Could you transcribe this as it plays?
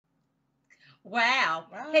Wow.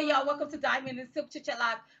 Hey, y'all, welcome Wow. to Diamond and Silk Chit Chat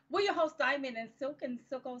Live. We're your host, Diamond and Silk and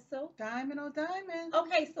Silk on Silk. Diamond on diamond.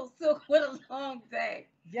 Okay, so Silk, what a long day.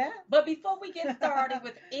 Yes. But before we get started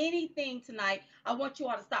with anything tonight, I want you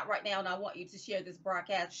all to stop right now and I want you to share this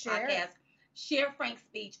broadcast, Share it. podcast, share Frank's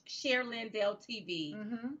speech, share Lindell TV.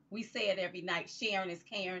 Mm-hmm. We say it every night. Sharing is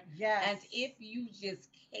caring. Yes. And if you just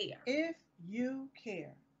care, If you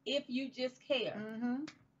care. if you just care, Mm-hmm.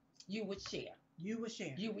 you would share. You will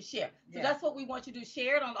share. You would share. So Yes. that's what we want you to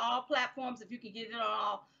share it on all platforms. If you can get it on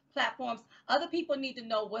all platforms, other people need to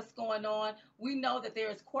know what's going on. We know that there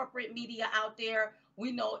is corporate media out there.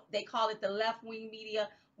 We know they call it the left wing media.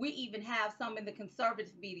 We even have some in the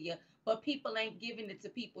conservative media, but people ain't giving it to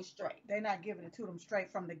people straight. They're not giving it to them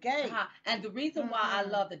straight from the gate. And the reason why I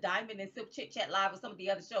Mm-mm. love the Diamond and Silk Chit Chat Live with some of the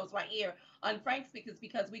other shows right here on Frank Speak is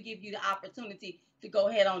because we give you the opportunity to go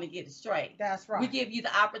ahead on and get it straight. That's We right. give you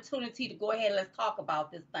the opportunity to go ahead and let's talk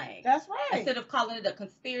about this thing. That's right. Instead of calling it a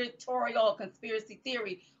conspiratorial or conspiracy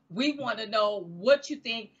theory, we want to know what you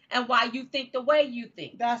think and why you think the way you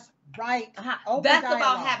think. That's right. Open That's about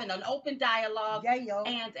dialogue. having an open dialogue Yeah, yo.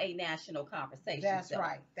 and a national conversation. That's So,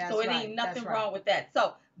 right. so That's it right. ain't That's nothing right. wrong with that.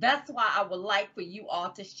 So that's why I would like for you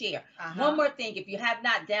all to share. One Uh-huh. more thing, if you have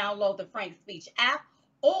not downloaded the Frank Speech app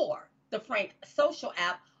or the Frank Social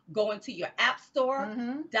app, go into your app store,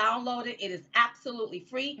 Mm-hmm. download it. It is absolutely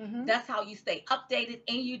free. Mm-hmm. That's how you stay updated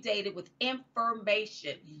and you dated with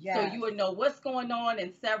information. So Yes. you will know what's going on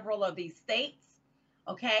in several of these states.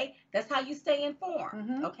 Okay, that's how you stay informed.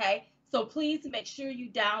 Mm-hmm. Okay, so please make sure you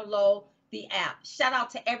download the app. Shout out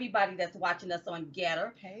to everybody that's watching us on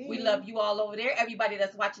Getter. We Hey. love you all over there. Everybody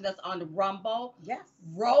that's watching us on the Rumble, Yes.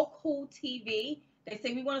 Roku TV. They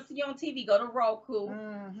say we want to see you on TV. Go to Roku.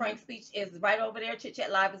 Mm-hmm. Frank's Speech is right over there. Chit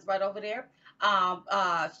Chat Live is right over there.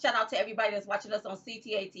 Shout out to everybody that's watching us on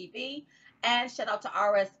CTA TV, and shout out to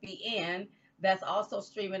RSBN that's also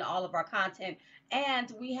streaming all of our content.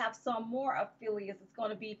 And we have some more affiliates that's going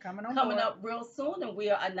to be Coming on coming board. up real soon, and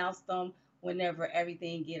we'll announce them whenever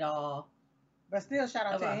everything get all But still, shout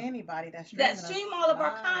out to uh, anybody that's that streaming us stream all of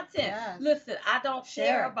our live. content. Yes. Listen, I don't Share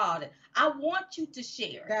care it. about it. I want you to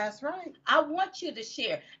share. That's right. I want you to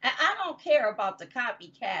share. And I don't care about the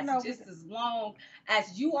copycats No, just as long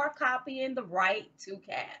as you are copying the right two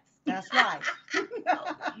cats. that's right.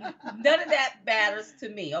 None of that matters to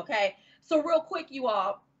me, okay? So, real quick, you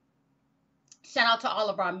all, shout out to all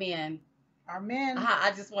of our men. Our men.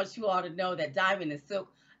 I just want you all to know that Diamond and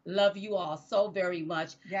Silk love you all so very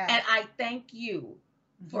much. Yes. And I thank you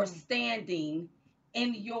for Mhm. standing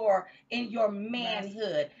in your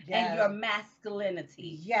manhood and Yes. your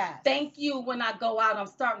masculinity. Yes. Thank you. When I go out, I'm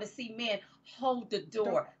starting to see men hold the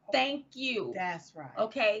door. Thank you. That's right.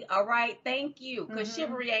 Okay, all right. Thank you. Because Mhm.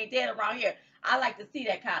 chivalry ain't dead around here. I like to see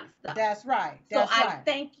that kind of stuff. That's right. So That's I right.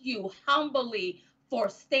 thank you humbly for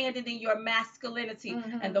standing in your masculinity.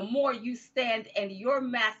 Mhm. And the more you stand in your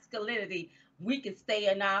masculinity, we can stay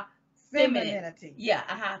in our feminine. Femininity.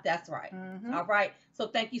 Yeah, that's right. Mhm. All right. So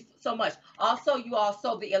thank you so much. Also, you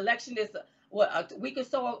also, the election is what, a week or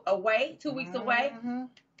so away, 2 weeks away. Mhm.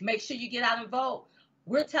 Make sure you get out and vote.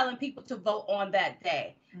 We're telling people to vote on that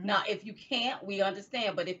day. Mhm. Now, if you can't, we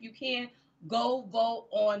understand. But if you can, go vote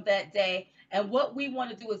on that day. And what we want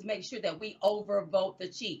to do is make sure that we overvote the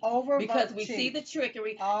cheat. Overvote Because the we see cheat. the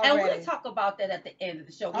trickery. And Already. we'll talk about that at the end of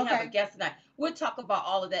the show. We have a Okay. guest tonight. We'll talk about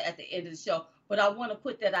all of that at the end of the show. But I want to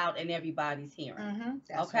put that out in everybody's hearing.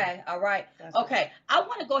 That's Okay, right. all right. That's right. Okay, I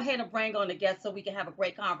want to go ahead and bring on the guest so we can have a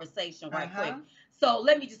great conversation right Uh-huh. quick. So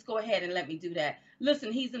let me just go ahead and let me do that.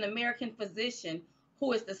 Listen, he's an American physician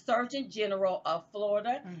who is the Surgeon General of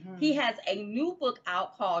Florida. Mhm. He has a new book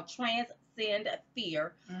out called Transcend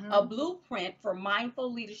Fear, Mhm. a blueprint for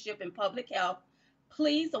mindful leadership in public health.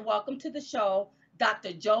 Please welcome to the show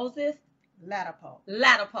Dr. Joseph Latipo.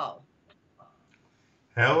 Latipo.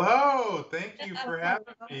 Hello, thank you for having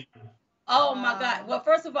me. Oh my God. Wow. Well,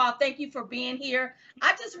 first of all, thank you for being here.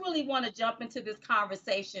 I just really want to jump into this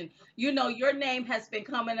conversation. You know, your name has been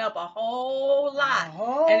coming up a whole A lot,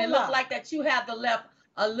 whole and it looks lot. like that you have the left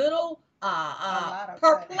a little A lot of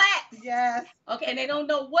perplexed. Yes. Okay, and they don't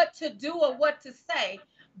know what to do or what to say,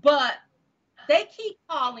 but they keep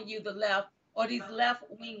calling you the left or these left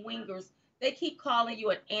wing wingers. They keep calling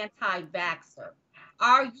you an anti-vaxxer.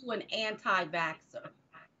 Are you an anti-vaxxer?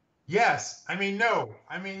 Yes, I mean no,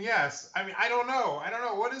 I mean yes. I mean I don't know. I don't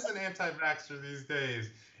know what is an anti-vaxxer these days.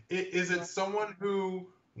 Is it someone who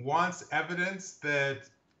wants evidence that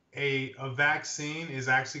a vaccine is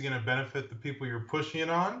actually going to benefit the people you're pushing it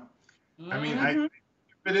on? I mean, Mm-hmm. Mhm.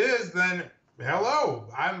 if it is, then hello,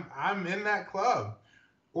 I'm in that club.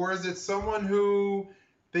 Or is it someone who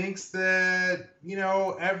thinks that,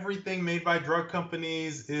 everything made by drug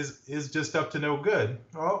companies is just up to no good.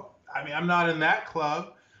 Well, I mean, I'm not in that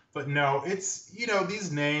club, but no, it's,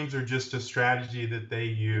 these names are just a strategy that they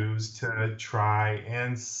use to try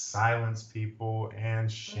and silence people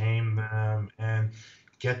and shame them and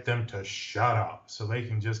get them to shut up so they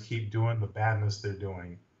can just keep doing the badness they're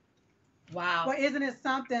doing. Wow. Well, isn't it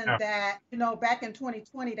something Yeah. that, back in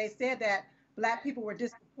 2020, they said that Black people were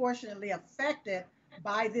disproportionately affected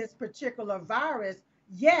by this particular virus,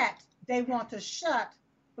 yet they want to shut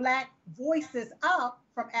Black voices up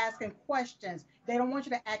from asking questions. They don't want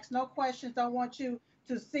you to ask no questions, don't want you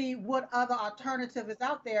to see what other alternative is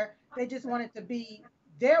out there. They just want it to be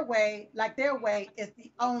their way, like their way is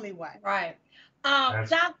the only way. Right. That's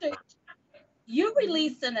Doctor, you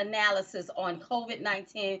released an analysis on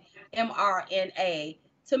COVID-19 mRNA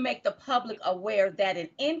to make the public aware that an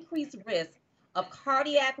increased risk of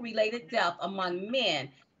cardiac related death among men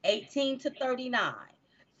 18 to 39.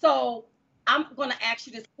 So I'm going to ask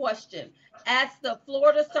you this question. As the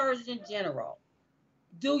Florida Surgeon General,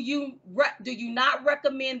 do you not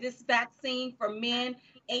recommend this vaccine for men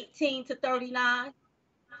 18 to 39?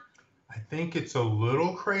 I think it's a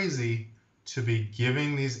little crazy to be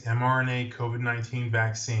giving these mRNA COVID-19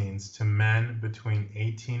 vaccines to men between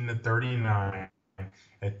 18 to 39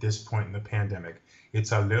 at this point in the pandemic.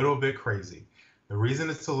 It's a little bit crazy. The reason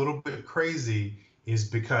it's a little bit crazy is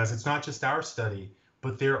because it's not just our study,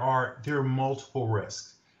 but there are multiple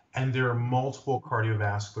risks and there are multiple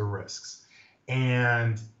cardiovascular risks.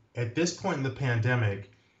 And at this point in the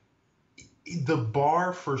pandemic, the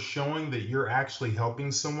bar for showing that you're actually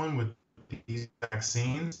helping someone with these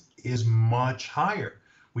vaccines is much higher.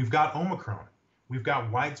 We've got Omicron, we've got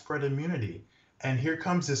widespread immunity, and here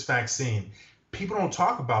comes this vaccine. People don't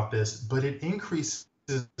talk about this, but it increases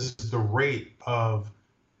the rate of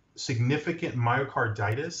significant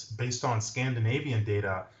myocarditis based on Scandinavian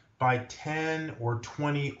data by 10 or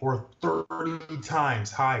 20 or 30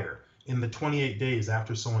 times higher in the 28 days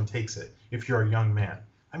after someone takes it, if you're a young man.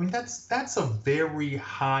 I mean, that's a very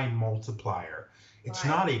high multiplier. It's Right.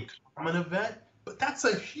 not a common event, but that's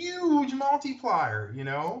a huge multiplier,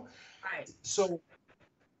 Right. So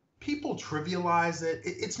people trivialize it.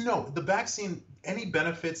 It's no, the vaccine, any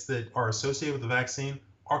benefits that are associated with the vaccine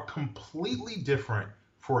are completely different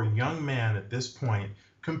for a young man at this point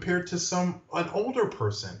compared to an older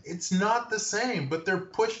person. It's not the same, but they're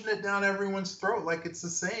pushing it down everyone's throat like it's the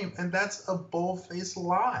same, and that's a bull-faced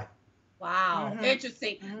lie. Wow, Mhm.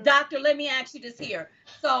 interesting. Mhm. Doctor, let me ask you this here.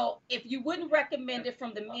 So, if you wouldn't recommend it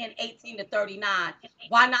from the men 18 to 39,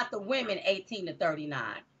 why not the women 18 to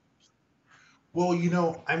 39? Well,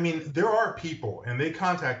 I mean, there are people and they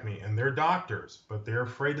contact me and they're doctors, but they're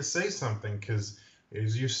afraid to say something because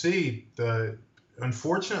as you see,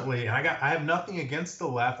 unfortunately, I have nothing against the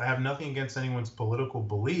left. I have nothing against anyone's political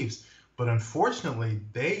beliefs, but unfortunately,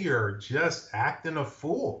 they are just acting a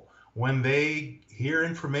fool when they hear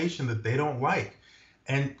information that they don't like.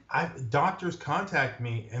 And doctors contact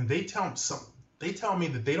me and they tell me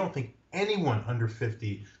that they don't think anyone under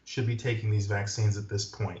 50 should be taking these vaccines at this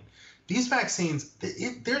point. These vaccines,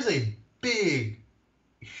 there's a big,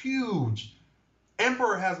 huge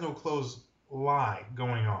emperor has no clothes lie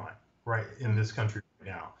going on right in this country right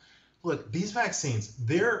now. Look, these vaccines,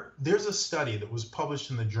 there's a study that was published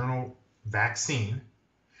in the journal Vaccine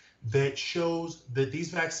that shows that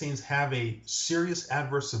these vaccines have a serious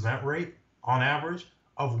adverse event rate on average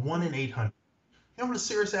of 1 in 800. You know what a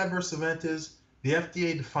serious adverse event is? The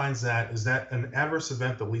FDA defines that as an adverse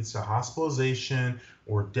event that leads to hospitalization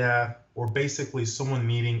or death or basically someone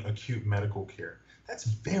needing acute medical care. That's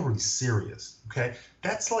very serious, okay?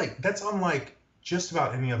 That's unlike just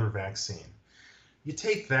about any other vaccine. You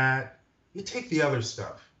take that, you take the other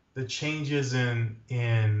stuff, the changes in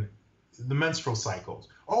the menstrual cycles.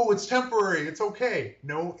 Oh, it's temporary, it's okay.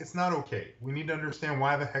 No, it's not okay. We need to understand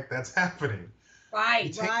why the heck that's happening.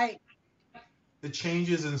 Right. Right. The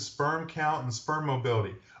changes in sperm count and sperm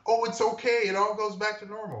mobility. Oh, it's okay. It all goes back to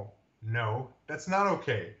normal. No, that's not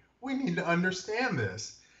okay. We need to understand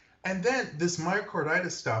this. And then this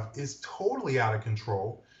myocarditis stuff is totally out of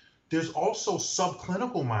control. There's also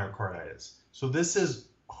subclinical myocarditis. So this is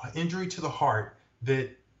injury to the heart that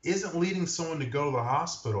isn't leading someone to go to the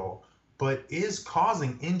hospital, but is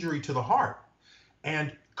causing injury to the heart.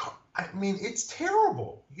 And I mean, it's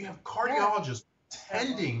terrible. You have cardiologists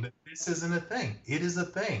pretending that this isn't a thing. It is a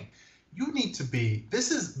thing. You need to be,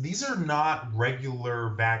 these are not regular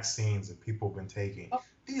vaccines that people have been taking.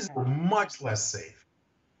 These are much less safe.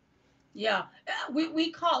 Yeah,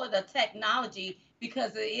 we call it a technology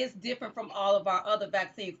because it is different from all of our other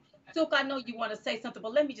vaccines. Silk, I know you want to say something,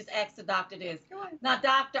 but let me just ask the doctor this. Go ahead. Now,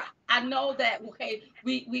 doctor, I know that okay,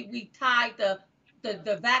 we tied the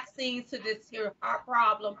vaccines to this here heart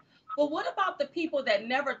problem, but what about the people that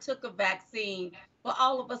never took a vaccine, but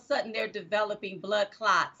all of a sudden they're developing blood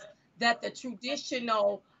clots that the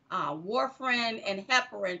traditional warfarin and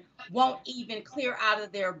heparin won't even clear out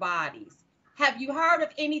of their bodies? Have you heard of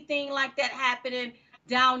anything like that happening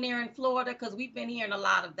down there in Florida? Because we've been hearing a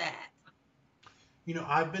lot of that.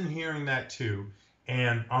 I've been hearing that too.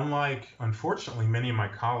 And unlike, unfortunately, many of my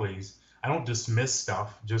colleagues, I don't dismiss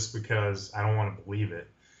stuff just because I don't want to believe it.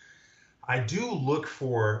 I do look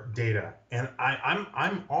for data, and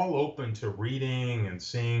I'm all open to reading and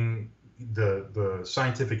seeing the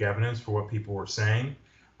scientific evidence for what people were saying.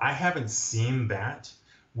 I haven't seen that.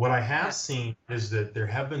 What I have seen is that there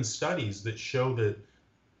have been studies that show that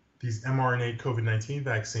these mRNA COVID-19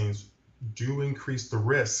 vaccines do increase the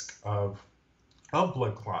risk of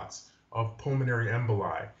blood clots, of pulmonary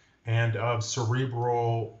emboli, and of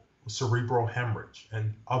cerebral hemorrhage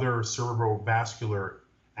and other cerebrovascular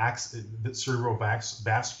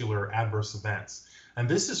adverse events. And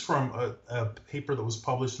this is from a paper that was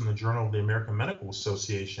published in the Journal of the American Medical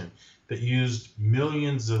Association that used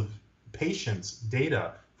millions of patients'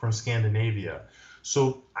 data from Scandinavia.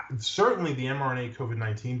 So certainly the mRNA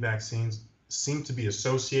COVID-19 vaccines seem to be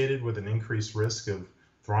associated with an increased risk of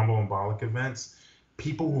thromboembolic events.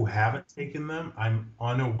 People who haven't taken them, I'm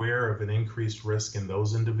unaware of an increased risk in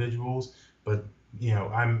those individuals, but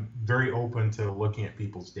I'm very open to looking at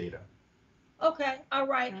people's data. Okay, all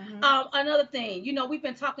right. Another thing, we've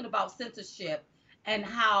been talking about censorship and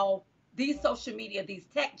how these social media, these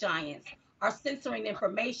tech giants are censoring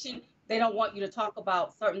information. They don't want you to talk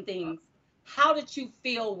about certain things. How did you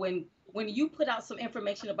feel when you put out some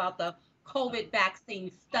information about the COVID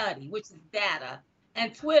vaccine study, which is data,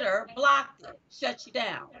 and Twitter blocked it, shut you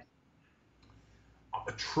down?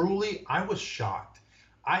 Truly, I was shocked.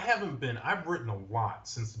 I've written a lot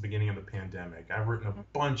since the beginning of the pandemic. I've written a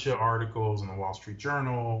bunch of articles in the Wall Street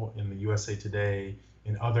Journal, in the USA Today,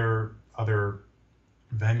 in other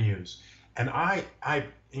venues. And I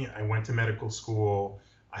went to medical school.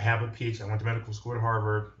 I have a PhD. I went to medical school at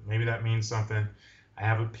Harvard. Maybe that means something. I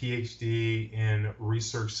have a PhD in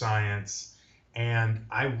research science, and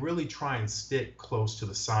I really try and stick close to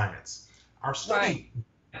the science. Our study,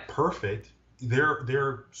 perfect. There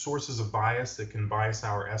are sources of bias that can bias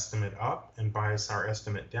our estimate up and bias our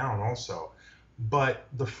estimate down also. But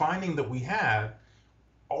the finding that we had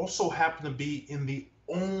also happened to be in the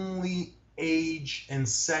only age and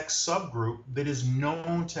sex subgroup that is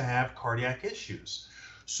known to have cardiac issues.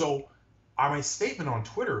 So my statement on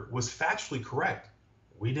Twitter was factually correct.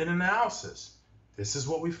 We did an analysis. This is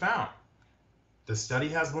what we found. The study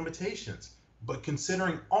has limitations, but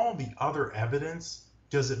considering all the other evidence,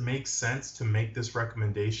 does it make sense to make this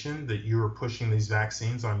recommendation that you are pushing these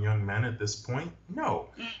vaccines on young men at this point? No.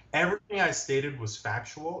 Everything I stated was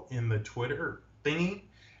factual in the Twitter thingy.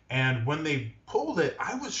 And when they pulled it,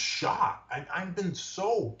 I was shocked. I've been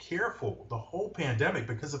so careful the whole pandemic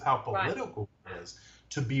because of how political it is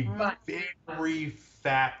to be very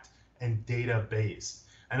fact and data based.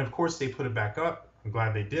 And of course, they put it back up. I'm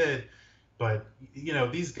glad they did. But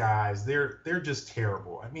these guys, they're just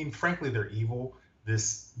terrible. I mean, frankly, they're evil.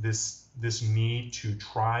 This need to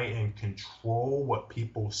try and control what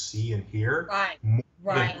people see and hear more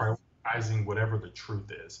than prioritizing whatever the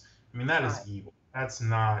truth is. I mean, that is evil.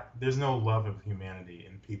 There's no love of humanity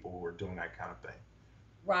in people who are doing that kind of thing.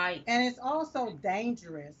 Right. And it's also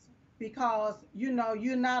dangerous because, you're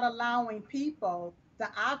not allowing people the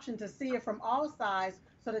option to see it from all sides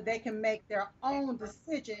so that they can make their own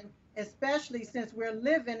decision, especially since we're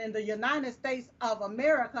living in the United States of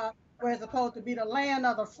America, where it's supposed to be the land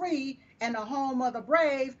of the free and the home of the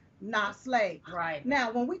brave, not slaves. Right.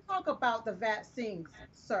 Now, when we talk about the vaccines,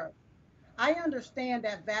 sir, I understand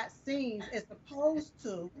that vaccines is supposed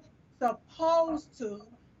to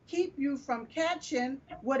keep you from catching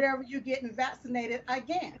whatever you're getting vaccinated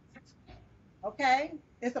against. Okay?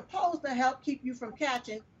 It's supposed to help keep you from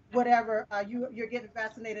catching whatever you're getting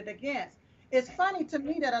vaccinated against. It's funny to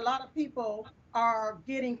me that a lot of people are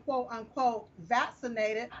getting quote unquote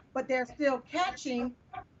vaccinated, but they're still catching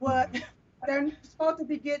what they're supposed to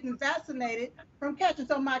be getting vaccinated from catching.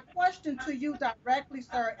 So my question to you directly,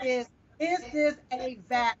 sir, is this a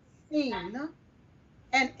vaccine?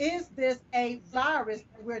 And is this a virus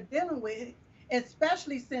that we're dealing with,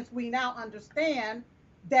 especially since we now understand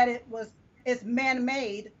that it's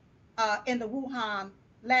man-made in the Wuhan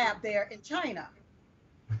lab there in China?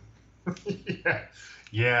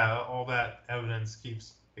 Yeah, all that evidence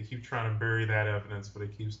they keep trying to bury that evidence, but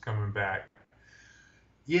it keeps coming back.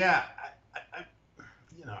 Yeah,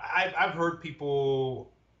 I've heard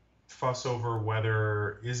people fuss over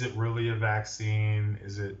whether is it really a vaccine,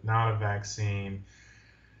 is it not a vaccine.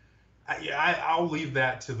 I'll leave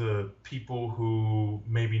that to the people who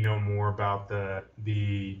maybe know more about the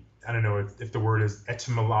I don't know if the word is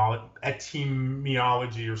etymology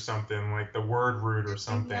or something like the word root or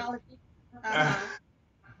something. Epidemiology. Uh-huh.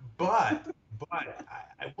 but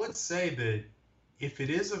I would say that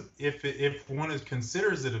if one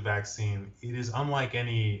considers it a vaccine, it is unlike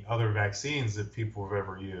any other vaccines that people have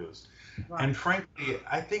ever used. Right. And frankly,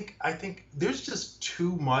 I think there's just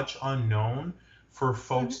too much unknown for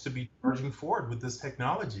folks to be charging forward with this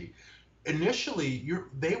technology. Initially,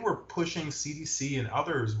 they were pushing CDC and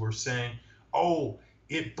others were saying, "Oh,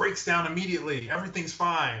 it breaks down immediately. Everything's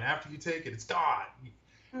fine after you take it. It's gone."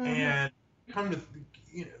 And come to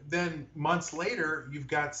then months later, you've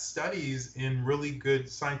got studies in really good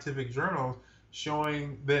scientific journals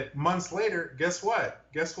showing that months later, guess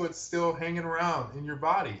what? Guess what's still hanging around in your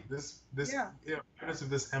body? This evidence of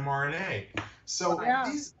this mRNA. So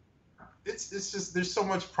it's just there's so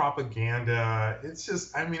much propaganda. It's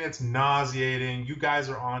just it's nauseating. You guys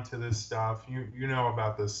are onto this stuff. You know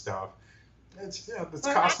about this stuff. It's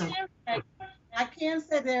costing. I can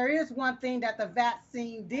say there is one thing that the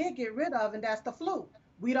vaccine did get rid of, and that's the flu.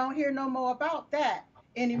 We don't hear no more about that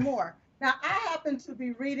anymore. Now, I happen to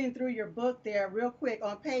be reading through your book there real quick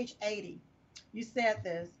on page 80. You said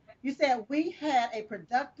this. You said, we had a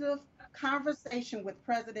productive conversation with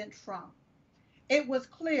President Trump. It was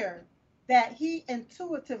clear that he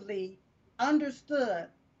intuitively understood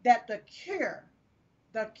that the cure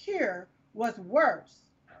was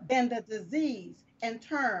worse than the disease in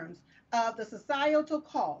terms of the societal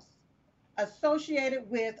costs associated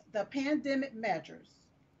with the pandemic measures.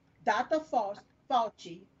 Dr.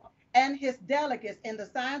 Fauci and his delegates in the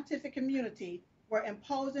scientific community were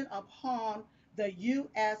imposing upon the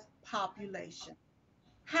U.S. population.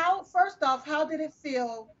 First off, how did it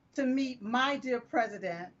feel to meet my dear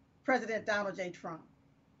President Donald J. Trump?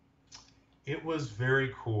 It was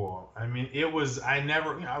very cool. I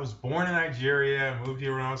was born in Nigeria, moved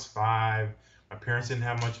here when I was 5. My parents didn't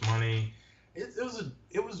have much money.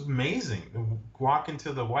 It was amazing to walk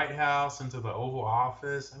into the White House, into the Oval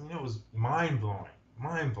Office. It was mind blowing,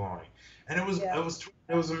 and it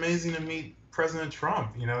was amazing to meet President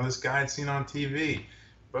Trump. This guy I'd seen on TV,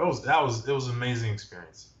 but it was an amazing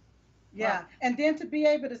experience. Yeah, and then to be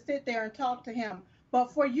able to sit there and talk to him,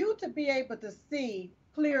 but for you to be able to see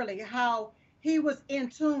clearly how he was in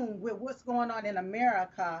tune with what's going on in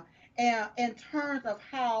America, and in terms of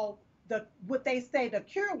how what they say the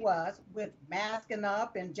cure was with masking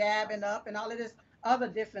up and jabbing up and all of this other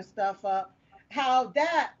different stuff up, how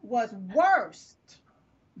that was worse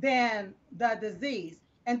than the disease.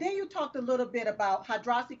 And then you talked a little bit about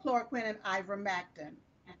hydroxychloroquine and ivermectin.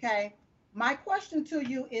 Okay. My question to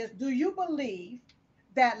you is, do you believe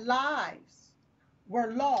that lives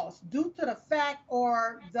were lost due to the fact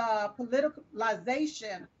or the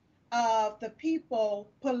politicalization of the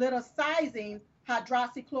people politicizing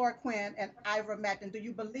hydroxychloroquine and ivermectin? Do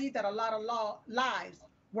you believe that a lot of lives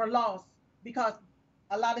were lost because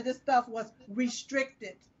a lot of this stuff was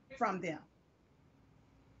restricted from them?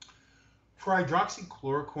 For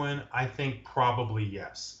hydroxychloroquine, I think probably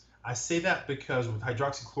yes. I say that because with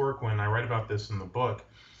hydroxychloroquine, I write about this in the book,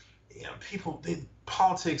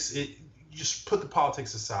 politics, you just put the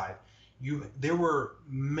politics aside. There were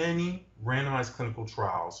many randomized clinical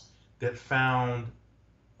trials that found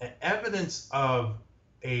evidence of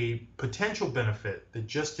a potential benefit that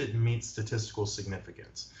just didn't meet statistical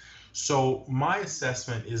significance. So my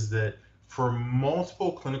assessment is that for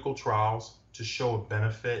multiple clinical trials to show a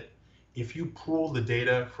benefit, if you pool the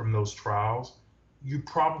data from those trials, you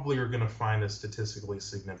probably are going to find a statistically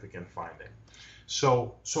significant finding.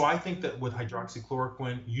 So I think that with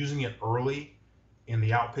hydroxychloroquine, using it early in the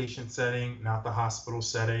outpatient setting, not the hospital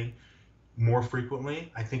setting, more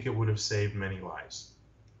frequently, I think it would have saved many lives.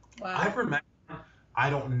 Wow. Ivermectin, I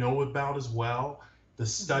don't know about as well. The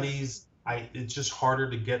studies, it's just harder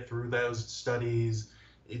to get through those studies.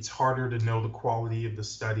 It's harder to know the quality of the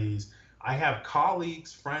studies. I have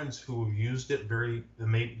colleagues, friends who have used it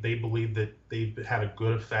they believe that they've had a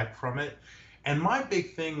good effect from it. And my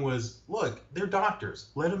big thing was, look, they're doctors.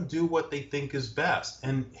 Let them do what they think is best.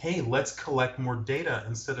 And hey, let's collect more data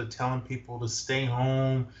instead of telling people to stay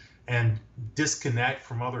home and disconnect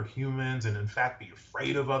from other humans and in fact be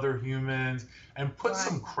afraid of other humans and put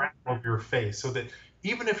some crap over your face so that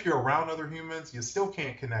even if you're around other humans, you still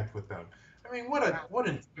can't connect with them. What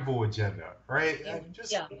an evil agenda, right?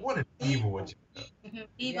 What an evil agenda.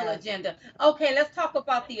 Evil agenda. Okay, let's talk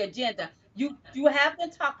about the agenda. You have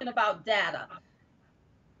been talking about data.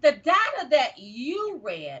 The data that you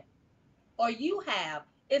read or you have,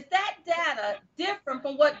 is that data different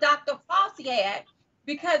from what Dr. Fauci had?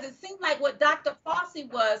 Because it seemed like what Dr.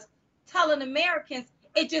 Fauci was telling Americans,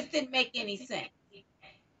 it just didn't make any sense.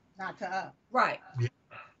 Not to us. Right.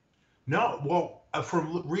 No, well,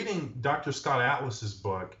 from reading Dr. Scott Atlas's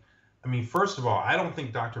book, I mean, first of all, I don't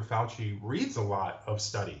think Dr. Fauci reads a lot of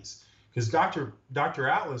studies because Dr.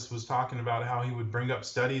 Atlas was talking about how he would bring up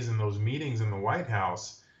studies in those meetings in the White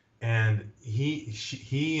House, and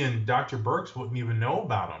he and Dr. Birx wouldn't even know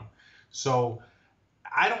about them. So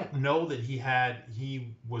I don't know that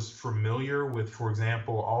he was familiar with, for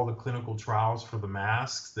example, all the clinical trials for the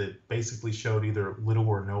masks that basically showed either little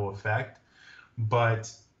or no effect,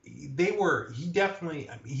 but he definitely,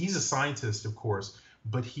 I mean, he's a scientist, of course,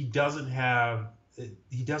 but he doesn't have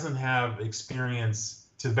experience,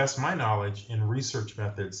 to the best of my knowledge, in research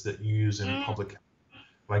methods that you use in Mm, public,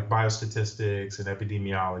 like biostatistics and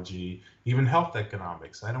epidemiology, even health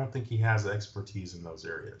economics. I don't think he has expertise in those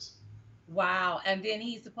areas. wow. And then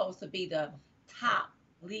he's supposed to be the top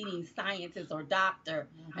leading scientist or doctor.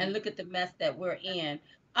 And Mhm. look at the mess that we're in.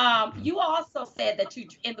 You also said that you,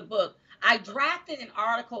 in the book, I drafted an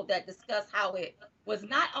article that discussed how it was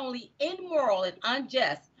not only immoral and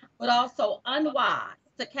unjust, but also unwise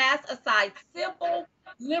to cast aside civil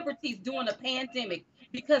liberties during a pandemic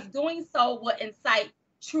because doing so would incite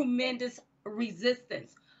tremendous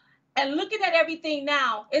resistance. And looking at everything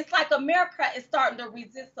now, it's like America is starting to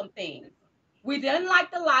resist some things. We didn't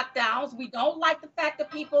like the lockdowns. We don't like the fact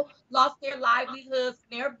that people lost their livelihoods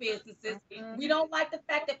and their businesses. We Mhm. don't like the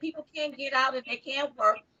fact that people can't get out and they can't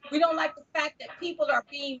work. We don't like the fact that people are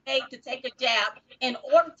being made to take a jab in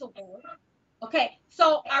order to work. Okay,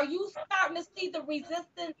 so are you starting to see the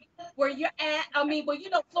resistance where you're at? I mean, well,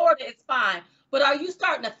 Florida is fine, but are you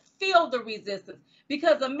starting to feel the resistance?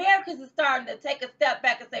 Because Americans is starting to take a step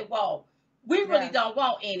back and say, whoa, we really Yes. don't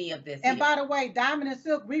want any of this And here. by the way, Diamond and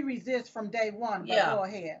Silk, we resist from day one, but Yeah. go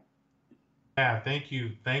ahead. Yeah, thank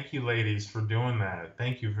you, ladies, for doing that.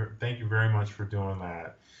 Thank you very much for doing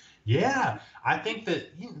that. Yeah, I think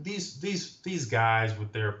that these guys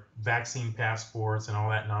with their vaccine passports and all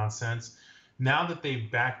that nonsense, now that they've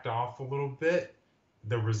backed off a little bit,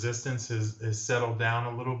 the resistance has settled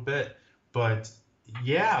down a little bit. But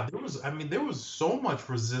yeah, there was so much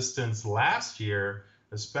resistance last year,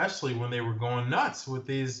 especially when they were going nuts with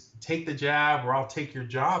these take the jab or I'll take your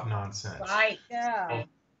job nonsense. Right. Yeah. So,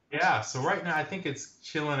 yeah, so right now I think it's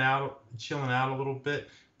chilling out a little bit.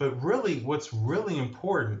 But really, what's really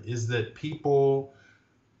important is that people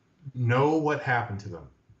know what happened to them,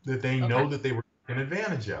 that they Okay. know that they were taken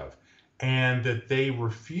advantage of, and that they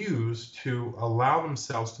refuse to allow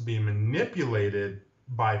themselves to be manipulated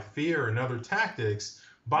by fear and other tactics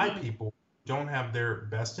by Mm. people who don't have their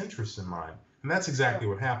best interests in mind. And that's exactly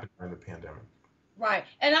what happened during the pandemic. Right.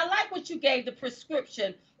 And I like what you gave the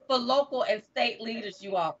prescription for local and state leaders,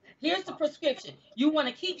 you all. Here's the prescription. You want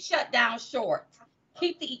to keep shutdown short,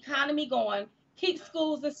 keep the economy going, keep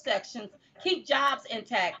schools and sections, keep jobs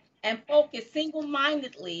intact, and focus single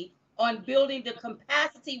mindedly on building the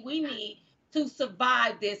capacity we need to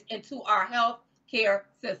survive this into our health care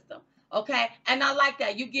system. Okay. And I like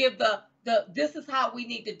that. You give the this is how we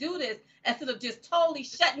need to do this instead of just totally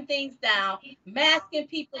shutting things down, masking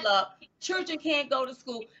people up. Children can't go to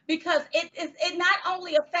school because it not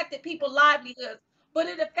only affected people's livelihoods, but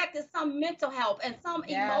it affected some mental health and some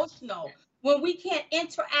Yes. emotional. When we can't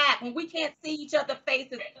interact, when we can't see each other's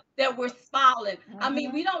faces, that we're smiling. I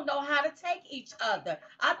mean, we Hmm. don't know how to take each other.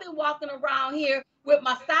 I've been walking around here with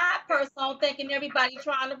my side purse on, thinking everybody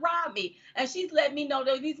trying to rob me, and she's letting me know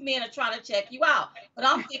that these men are trying to check you out, but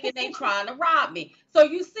I'm thinking they trying to rob me. So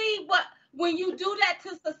you see what when you do that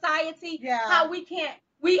to society, Yeah. how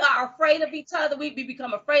we are afraid of each other. We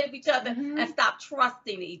become afraid of each other and Hmm. stop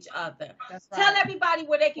trusting each other. That's Tell right. everybody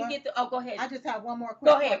where they can Well, get the. Oh, go ahead. I just have one more Go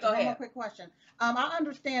quick ahead. question. Go One more ahead. quick question. I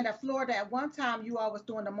understand that Florida, at one time, you all was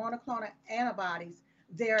doing the monoclonal antibodies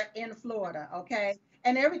there in Florida, okay?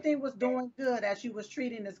 And everything was doing good as you was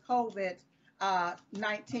treating this COVID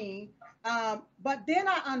 19. But then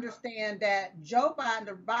I understand that Joe Biden,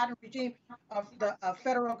 the Biden regime of the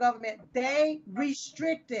federal government, they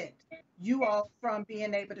restricted you all from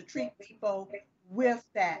being able to treat people with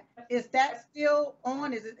that. Is that still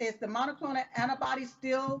on? Is the monoclonal antibody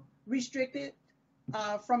still restricted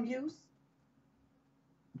from use?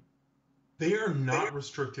 They are not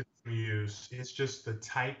restricted from use. It's just the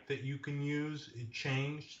type that you can use. It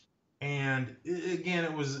changed, and again,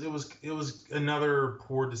 it was another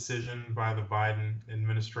poor decision by the Biden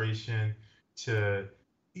administration to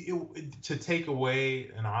to take away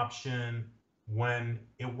an option when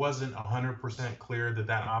it wasn't 100% clear that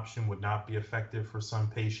that option would not be effective for some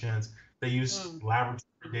patients. They used laboratory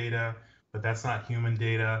data, but that's not human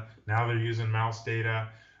data. Now they're using mouse data.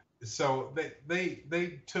 So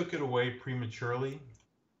they took it away prematurely.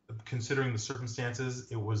 Considering the circumstances,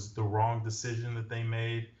 it was the wrong decision that they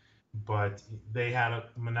made, but they had a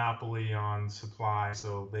monopoly on supply,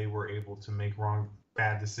 so they were able to make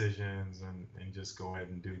bad decisions and just go ahead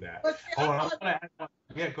and do that. But see, Hold on, I'm gonna add one.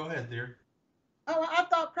 Yeah, go ahead, dear. oh, I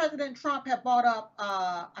thought President Trump had bought up,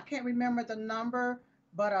 I can't remember the number,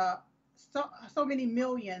 but so many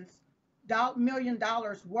million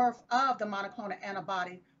dollars worth of the monoclonal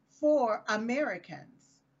antibody for Americans.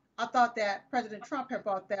 I thought that President Trump had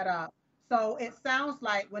brought that up. So it sounds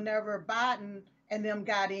like whenever Biden and them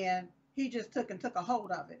got in, he just took a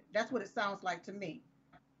hold of it. That's what it sounds like to me.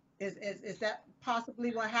 Is that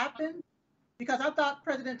possibly what happened? Because I thought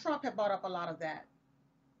President Trump had brought up a lot of that.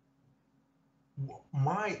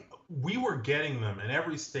 We were getting them, and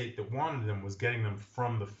every state that wanted them was getting them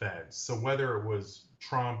from the feds. So whether it was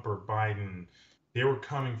Trump or Biden, they were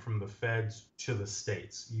coming from the feds to the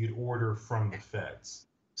states. You'd order from the feds.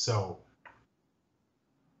 So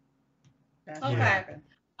That's Okay. what happened.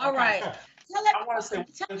 All right. I want to say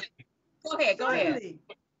Go ahead. Go ahead. Certainly.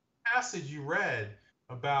 passage you read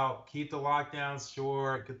about keep the lockdowns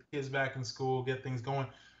short, get the kids back in school, get things going.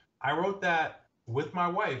 I wrote that with my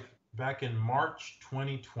wife back in March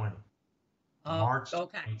 2020. March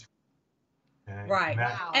Okay. 2020. Okay? Right.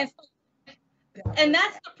 Wow. And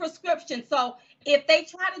that's the prescription. So if they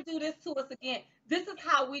try to do this to us again, this is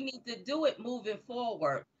how we need to do it moving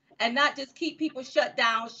forward, and not just keep people shut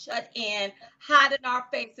down, shut in, hide in our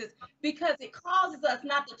faces, because it causes us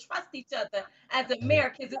not to trust each other as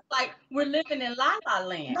Americans. It's like we're living in la la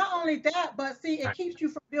land. Not only that, but see, it keeps you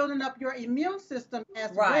from building up your immune system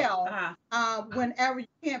as Right. well. Whenever you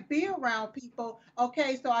can't be around people.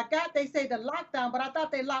 Okay, so they say the lockdown, but I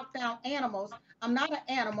thought they locked down animals. I'm not an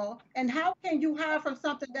animal. And how can you hide from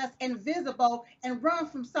something that's invisible and run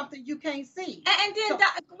from something you can't see? And then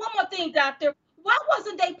So- one more thing, doctor. Why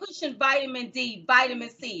wasn't they pushing vitamin D, vitamin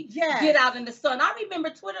C? Yes. Get out in the sun. I remember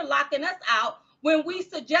Twitter locking us out when we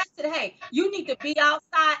suggested, hey, you need to be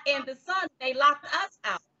outside in the sun. They locked us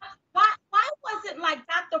out. Why wasn't like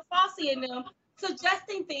Dr. Fauci and them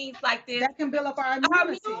suggesting things like this? That can build up our Our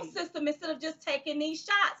immunity. immune system, instead of just taking these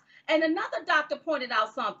shots. And another doctor pointed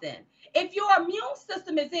out something. If your immune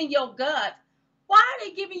system is in your gut, why are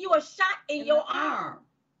they giving you a shot in your arm?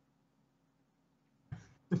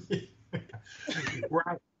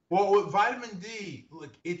 Right. Well, with vitamin D,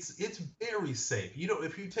 look, it's very safe.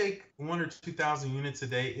 If you take 1,000 or 2,000 units a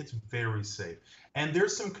day, it's very safe. And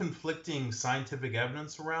there's some conflicting scientific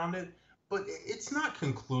evidence around it, but it's not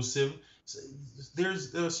conclusive.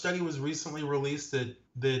 There's a study was recently released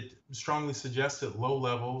that strongly suggests that low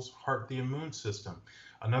levels hurt the immune system.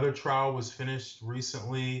 Another trial was finished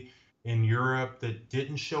recently in Europe that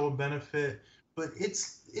didn't show a benefit, but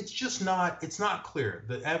it's not clear.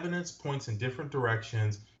 The evidence points in different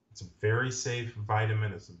directions. It's a very safe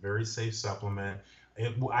vitamin. It's a very safe supplement.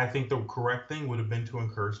 I think the correct thing would have been to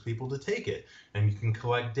encourage people to take it, and you can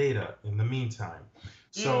collect data in the meantime.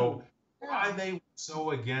 So why they were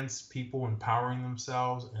so against people empowering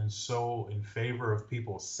themselves and so in favor of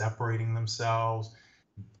people separating themselves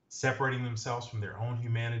from their own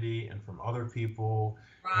humanity and from other people,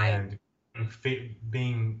 Right. and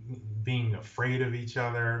being afraid of each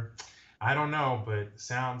other. I don't know, but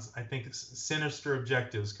I think sinister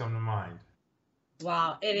objectives come to mind.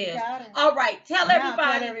 Wow, it You is. got it. All right, tell Now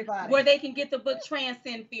everybody where they can get the book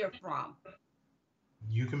Transcend Fear from.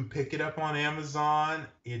 You can pick it up on Amazon.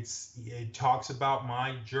 It talks about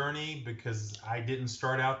my journey because I didn't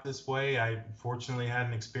start out this way. I fortunately had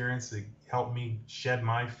an experience that helped me shed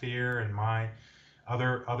my fear and my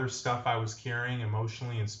other stuff I was carrying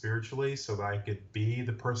emotionally and spiritually, so that I could be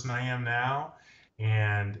the person I am now.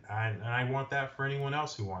 And I want that for anyone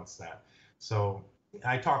else who wants that. So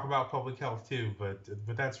I talk about public health too, but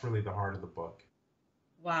that's really the heart of the book.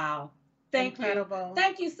 Wow. Thank Incredible. you.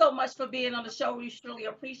 Thank you so much for being on the show. We truly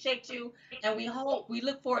appreciate you, and we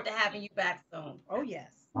look forward to having you back soon. Oh,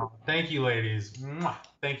 yes. Thank you, ladies. Mwah.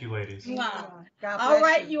 Thank you, ladies. Wow. God All bless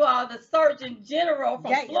right, you all, the Surgeon General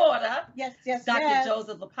from Yeah. Florida, Yes, Dr. yes.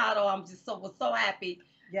 Joseph Lopatto. I'm just so happy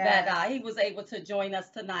Yes. that he was able to join us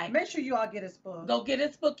tonight. Make sure you all get his book. Go get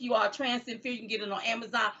his book, you all, Transcend Fear. You can get it on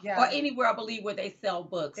Amazon Yeah. or anywhere, I believe, where they sell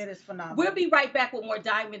books. It is phenomenal. We'll be right back with more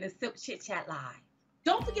Diamond and Silk Chit Chat Live.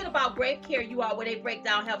 Don't forget about Grave Care, you all, where they break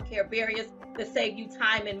down healthcare barriers to save you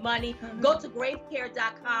time and money. Mhm. Go to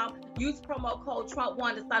gravecare.com. Use promo code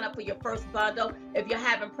Trump1 to sign up for your first bundle. If you're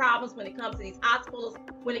having problems when it comes to these hospitals,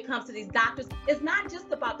 when it comes to these doctors, it's not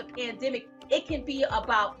just about the pandemic. It can be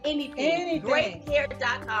about anything. Anything.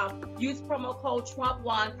 Gravecare.com. Use promo code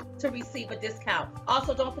Trump1 to receive a discount.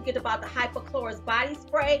 Also, don't forget about the Hypochlorous body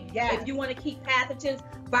spray. Yes. If you want to keep pathogens,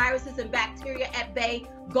 viruses, and bacteria at bay,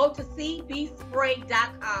 go to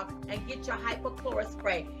cbspray.com and get your hypochlorous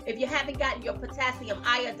spray. If you haven't gotten your potassium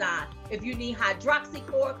iodine, if you need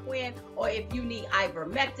hydroxychloroquine, or if you need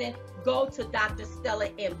ivermectin, go to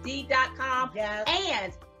drstellamd.com. Yes.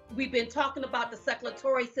 And we've been talking about the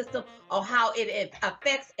circulatory system, or how it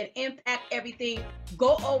affects and impacts everything.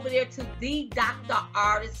 Go over there to the Dr.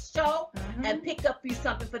 Artist Show Mhm. and pick up you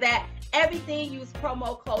something for that. Everything, use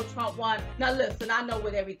promo code Trump1. Now listen, I know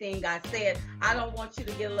what everything I said. I don't want you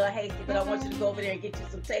to get a little hasty, but I want you to go over there and get you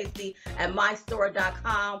some tasty at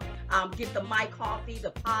mystore.com. Get the My Coffee,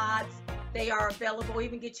 the pods. They are available.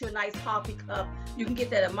 Even get you a nice coffee cup. You can get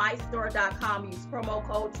that at mystore.com. Use promo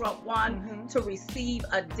code Trump1 Mhm. to receive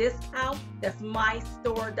a discount. That's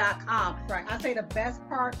mystore.com. Right. I say the best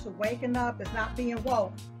part to waking up is not being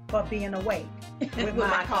woke, but being awake with,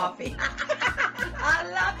 my coffee. I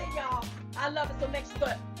love it, y'all. I love it. So make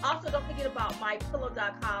sure. Also, don't forget about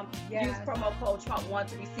mypillow.com. Yes. Use promo code Trump1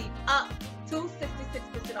 to receive up to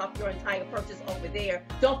 66% off your entire purchase over there.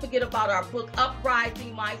 Don't forget about our book,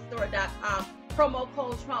 Uprising, mystore.com. Promo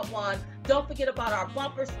code Trump1. Don't forget about our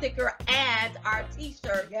bumper sticker and our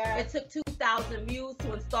t-shirt. Yes. It took 2,000 views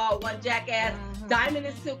to install one jackass. Mhm.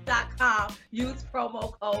 DiamondandSilk.com. Use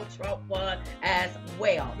promo code Trump1 as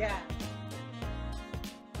well. Yes.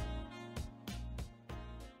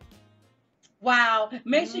 Wow.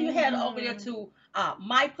 Make sure you head over there to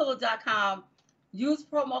mypillow.com. Use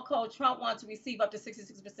promo code Trump1 to receive up to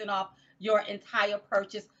 66% off your entire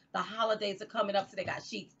purchase. The holidays are coming up, so they got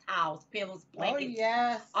sheets, towels, pillows, Oh, blankets,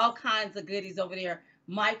 yes. all kinds of goodies over there.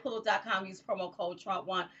 mypillow.com. Use promo code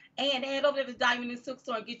Trump1. And head over to the Diamond and Silk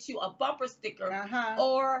store and get you a bumper sticker Uh-huh.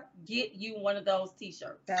 or get you one of those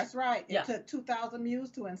t-shirts. That's right. It Yeah. took 2,000 views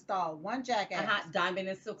to install one jackass.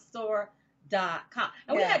 DiamondandSilkStore.com.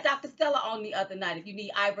 And we Yes. had Dr. Stella on the other night. If you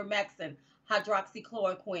need ivermectin,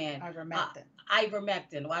 hydroxychloroquine, Ivermectin.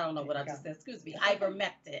 ivermectin. Well, I don't know what I There you just go. said. Excuse me.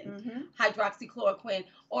 Ivermectin, Mm-hmm. hydroxychloroquine,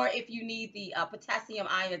 or if you need the potassium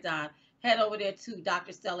iodine, head over there to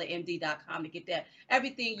drstellamd.com to get that.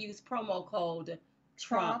 Everything, use promo code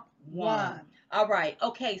Trump1. All right.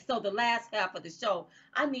 Okay. So the last half of the show,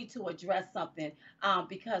 I need to address something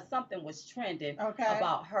because something was trending Okay.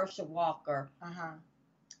 about Herschel Walker. Uh-huh.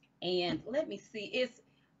 And let me see. It's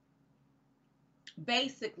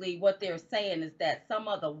basically what they're saying is that some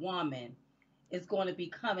other woman is going to be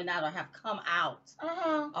coming out or have come out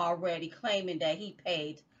Uh-huh. already claiming that he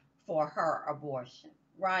paid for her abortion.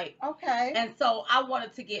 Right. Okay. And so I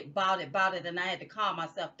wanted to get about it, and I had to calm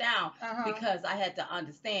myself down Uh-huh. because I had to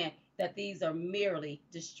understand that these are merely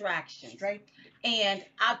distractions. Straight. And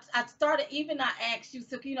I started, even I asked you,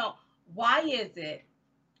 so, why is it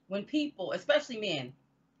when people, especially men,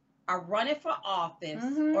 are running for office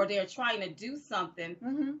Mhm. or they're trying to do something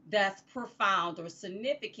Mm-hmm. that's profound or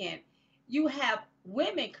significant, you have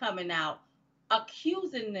women coming out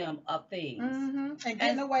accusing them of things Mm-hmm. And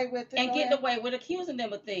getting away with it. and Go getting ahead. away with accusing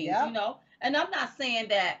them of things, Yep. And I'm not saying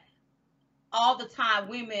that all the time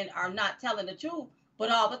women are not telling the truth, but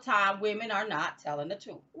all the time women are not telling the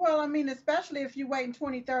truth. Well, I mean, especially if you're waiting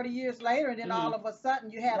 20, 30 years later, and then Mhm. all of a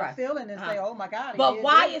sudden you had Right. a feeling and say, Uh-huh. oh my God. he But did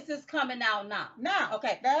why this. is this coming out now? Now?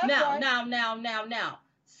 Okay, That's now. right.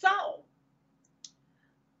 So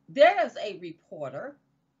there is a reporter.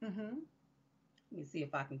 Mm-hmm. Let me see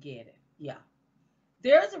if I can get it. Yeah.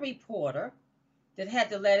 There's a reporter that had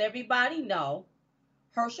to let everybody know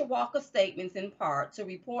Herschel Walker's statements in part to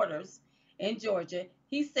reporters in Georgia.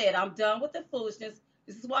 He said, I'm done with the foolishness.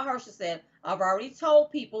 This is what Herschel said. I've already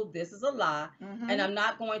told people this is a lie, Mm-hmm. and I'm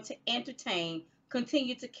not going to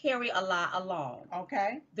continue to carry a lie along.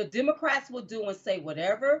 Okay. The Democrats will do and say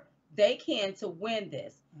whatever they can to win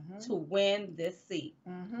this, Mm-hmm. to win this seat.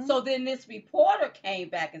 Mm-hmm. So then this reporter came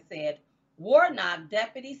back and said, Warnock,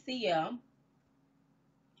 Deputy CM,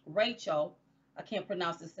 Rachel, I can't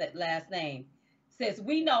pronounce this last name, says,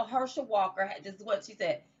 we know Herschel Walker, this is what she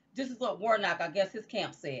said, this is what Warnock, I guess his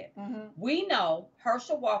camp said. Mm-hmm. We know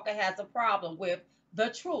Herschel Walker has a problem with the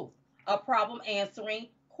truth, a problem answering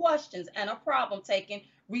questions, and a problem taking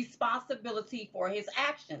responsibility for his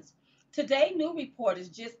actions. Today New Report is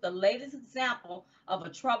just the latest example of a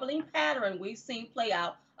troubling pattern we've seen play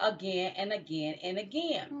out again and again and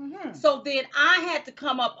again. Mm-hmm. So then I had to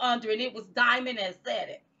come up under, and it was Diamond that said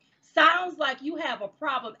it. Sounds like you have a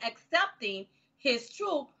problem accepting his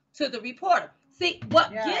truth to the reporter. See,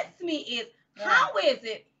 what Yeah. gets me is, Yeah. how is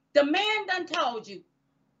it the man done told you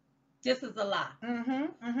this is a lie? Mm-hmm.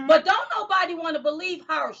 Mm-hmm. But don't nobody want to believe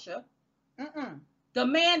Hersha, Mm-mm. the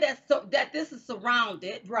man that this is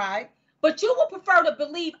surrounded. Right. But you would prefer to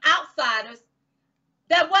believe outsiders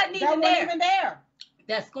that wasn't That even wasn't there. even there.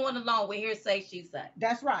 That's going along with hearsay, she said.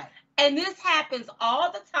 That's right. And this happens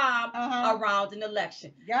all the time Uh-huh. around an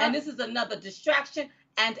election. Yeah. And this is another distraction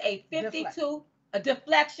and a 52, a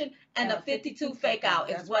deflection and a 52 fake out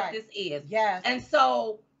is That's what right. this is. Yes. And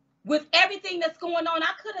so with everything that's going on,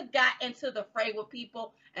 I could have got into the fray with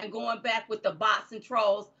people and going back with the bots and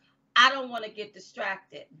trolls. I don't want to get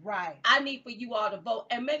distracted. Right. I need for you all to vote,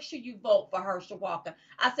 and make sure you vote for Herschel Walker.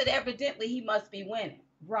 I said evidently he must be winning.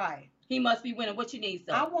 Right. He must be winning. What you need,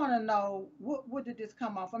 sir? I want to know what did this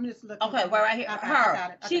come off? I'm just looking. Okay, well, right here, I her.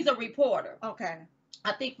 got it. She's a reporter. Okay.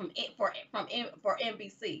 I think for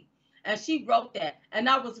NBC, and she wrote that, and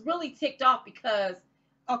I was really ticked off because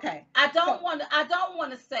Okay. I don't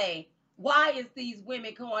want to say why is these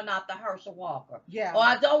women going after Herschel Walker, Yeah. or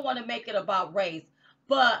I don't want to make it about race,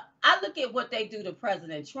 but I look at what they do to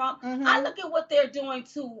President Trump. Mhm. I look at what they're doing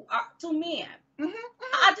to men. Mhm.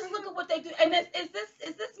 I just look at what they do, and is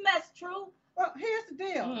this mess true? Well, here's the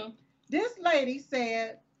deal. Mhm. This lady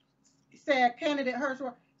said candidate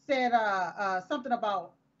Herschel said something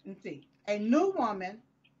about, let's see, a new woman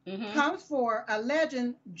Mhm. comes for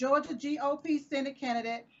alleging Georgia GOP Senate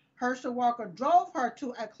candidate Herschel Walker drove her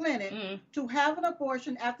to a clinic Mhm. to have an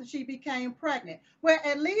abortion after she became pregnant. Well,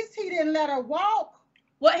 at least he didn't let her walk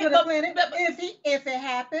Well, to the but- clinic but- if it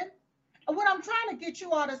happened. What I'm trying to get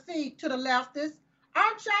you all to see to the leftists,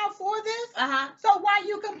 aren't y'all for this? uh-huh. So why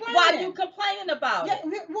you complaining? Why you complaining about Yeah,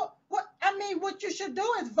 it? what you should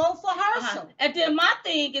do is vote for Herschel. And then my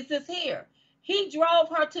thing is this here. He drove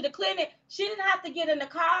her to the clinic. She didn't have to get in the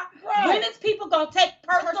car. Right. When is people gonna take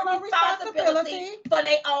personal Personal responsibility responsibility. for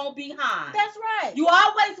their own behind? That's right. You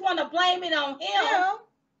always want to blame it on him. Yeah.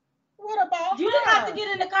 What about You her? didn't have to get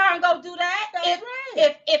in the car and go do that. That's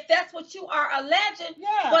right. If that's what you are alleging.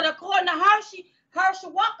 Yeah. But according to Herschel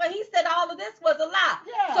Walker, he said all of this was a lie.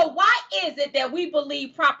 Yeah. So why is it that we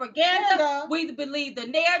believe propaganda, Yeah. we believe the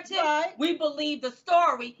narrative, Right. we believe the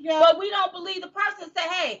story, Yeah. but we don't believe the person say,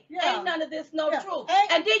 hey, Yeah. ain't none of this no Yeah. truth.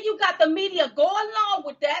 Ain't- And then you got the media go along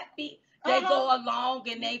with that. They Uh-huh. go along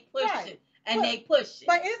and they push Right. it. And But- they push it.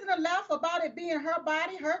 But isn't it enough about it being her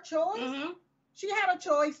body, her choice? Mhm. She had a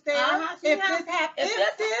choice there. Uh-huh. She If had- this happened,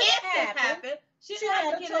 If this happened, she she didn't have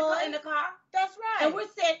had to a get choice. in the car. that's right. And we're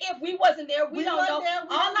saying if we wasn't there, we don't know. wasn't there,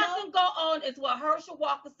 we All don't I know. can go on is what Herschel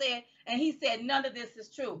Walker said, and he said none of this is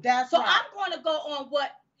true. That's So right. I'm going to go on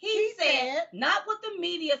what he said, not what the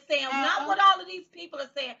media is saying, not Uh-huh. what all of these people are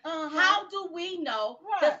saying. Uh-huh. How do we know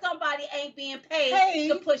Right. that somebody ain't being paid Paid.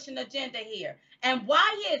 to push an agenda here? And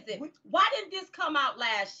why is it? We- Why didn't this come out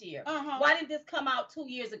last year? Uh-huh. Why didn't this come out 2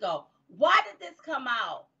 years ago? Why did this come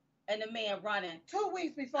out and the man running? 2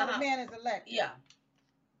 weeks before the Uh-huh. man is elected. Yeah.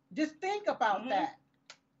 Just think about Mhm. that.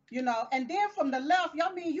 You know, and then from the left,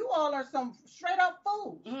 y'all mean you all are some straight up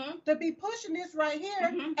fools hmm to be pushing this right here,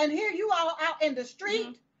 Mhm. and here you all out in the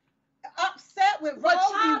street, upset with What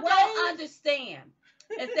Roe v. y'all don't Wade. understand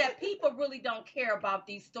is that people really don't care about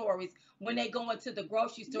these stories when they go into the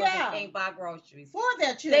grocery store Yeah. and can't buy groceries. For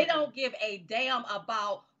their children. They don't give a damn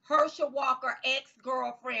about Herschel Walker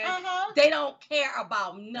ex-girlfriend. Uh-huh. They don't care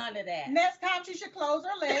about none of that. Next time she should close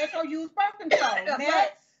her legs or use birth control.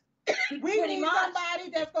 Next. We Pretty need much. somebody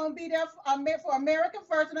that's going to be there for America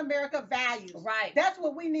first and America values. Right. That's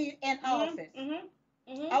what we need in office.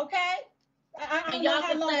 Okay? I don't And know y'all how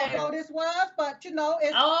can long say- ago this was, but you know,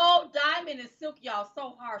 it's. Oh, Diamond and Silk, y'all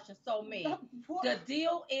so harsh and so mean. The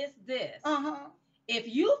deal is this. Uh-huh. If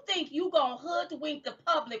you think you gonna hoodwink the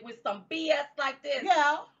public with some BS like this,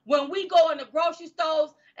 Yeah. when we go in the grocery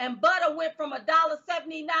stores and butter went from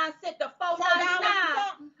 $1.79 to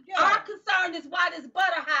 $4.99, Yeah. our concern is why this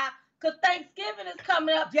butter high, because Thanksgiving is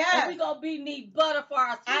coming up, Yes. and we gonna need butter for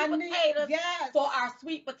our sweet potatoes, yes. for our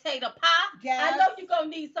sweet potato pie. Yes. I know you're gonna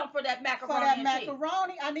need some for that For macaroni that and cheese.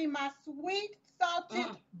 macaroni, I need my sweet salted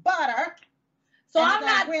Mm. butter. So And I'm it's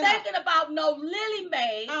gonna not win up. thinking about no Lily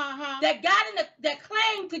Mae Uh-huh. that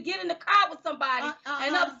claimed to get in the car with somebody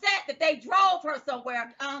and Uh-huh. upset that they drove her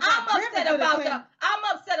somewhere. Uh-huh. I'm Driven upset to the about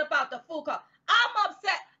clinic. the food cost. I'm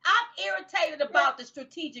upset. I'm irritated about the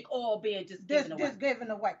strategic oil being just given away. Just giving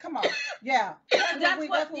away. Come on. Yeah. That's That's what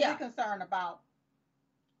what- we're yeah. concerned about.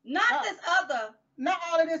 Not this other. Not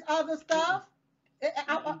all of this other stuff.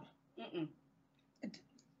 Mm-mm.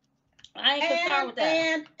 I ain't concerned with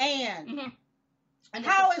that. And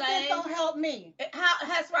how is this gonna help me?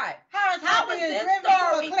 That's right. How is this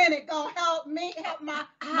story to a clinic gonna help me? Help my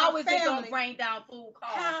How is family? it gonna bring down food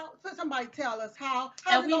costs? How? So somebody tell us how.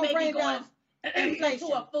 And How's it we gonna may bring be going down inflation?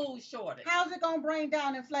 to a food shortage. How's it gonna bring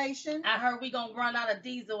down inflation? I heard we gonna run out of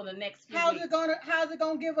diesel in the next few How's weeks. it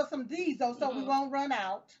gonna give us some diesel so we won't run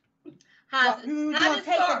out? How gonna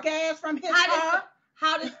take the gas from his car?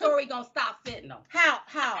 How this story gonna stop fentanyl? How?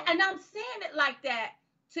 And I'm saying it like that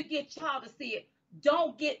to get y'all to see it.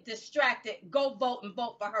 Don't get distracted. Go vote and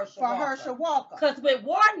vote for Herschel Walker. For Herschel Walker. Because with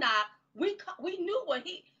Warnock, we knew what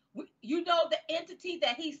you know the entity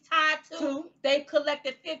that he's tied to. They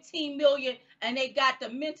collected $15 million and they got the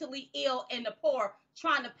mentally ill and the poor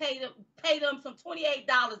trying to pay them some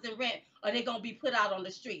 $28 in rent or they're gonna be put out on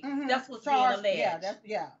the street. That's what's being alleged.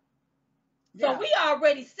 So we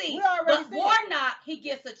already see. But Warnock, he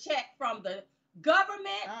gets a check from the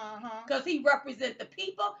government because he represents the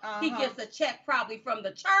people. He gets a check probably from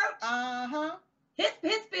the church.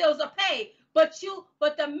 His bills are paid. But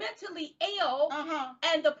the mentally ill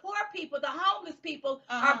and the poor people, the homeless people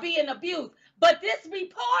are being abused. But this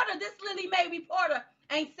reporter, this Lily Mae reporter,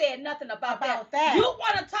 ain't said nothing about that. You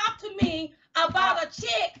want to talk to me about a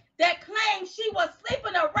chick that claims she was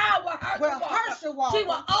sleeping around with Herschel Walker. She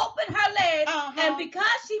will open her legs, and because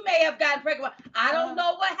she may have gotten pregnant, I don't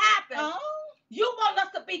know what happened. You want us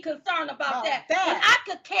to be concerned about that. And I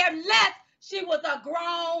could care less. She was a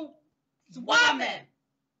grown woman.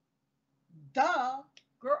 Duh.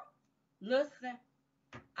 Girl, listen,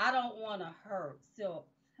 I don't want to hurt Silk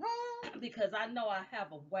because I know I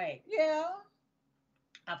have a way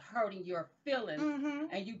of hurting your feelings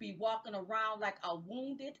and you be walking around like a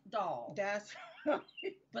wounded dog. That's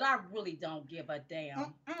but I really don't give a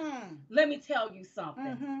damn. Let me tell you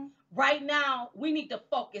something. Right now, we need to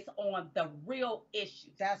focus on the real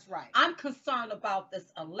issues. That's right. I'm concerned about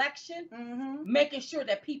this election, making sure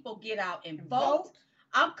that people get out and vote.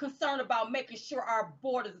 I'm concerned about making sure our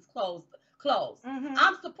borders is closed.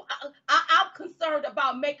 I'm concerned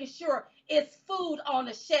about making sure it's food on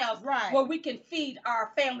the shelves where we can feed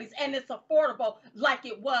our families and it's affordable like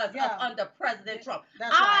it was under President Trump.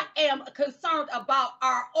 I am concerned about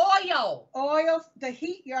our oil. Oil, the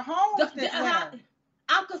heat, your homes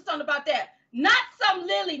I'm concerned about that. Not some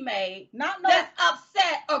Lily Mae that's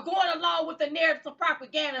upset or going along with the narrative of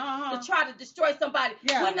propaganda to try to destroy somebody.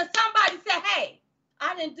 When somebody said, hey,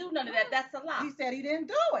 I didn't do none of that. That's a lie. He said he didn't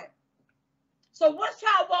do it. So what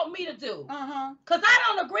y'all want me to do? Because I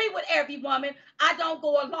don't agree with every woman. I don't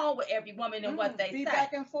go along with every woman and what they say. Be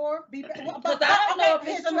back and forth. But I don't know if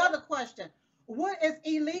here's another question. What is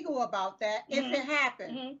illegal about that if it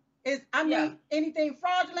happened? Anything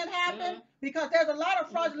fraudulent happen? Because there's a lot of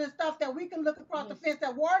fraudulent stuff that we can look across the fence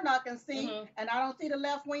that Warnock can see, and I don't see the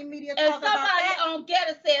left-wing media talking about that. And somebody on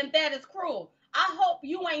Getter saying that is cruel. I hope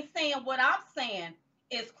you ain't saying what I'm saying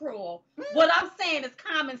is cruel. What I'm saying is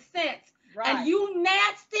common sense. And you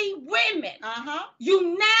nasty women,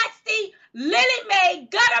 you nasty Lily Mae,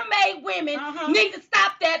 gutter Mae women need to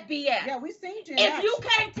stop that BS. Yeah, we seen you. If you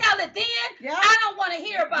can't tell it then, I don't want to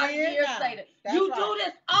hear about it years later. You do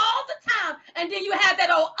this all the time, and then you have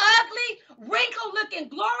that old ugly, wrinkle-looking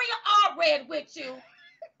Gloria Allred with you.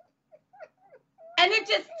 And it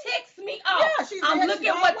just ticks me off. I'm looking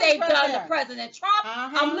at what they've done to President Trump.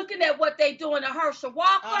 I'm looking at what they're doing to Herschel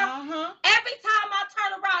Walker. Every time I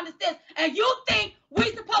turn around, it's this. And you think we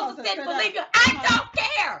supposed to sit and believe you? I don't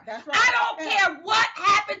care. I don't care what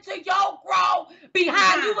happened to your grown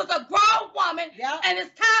behind. You was a grown woman. And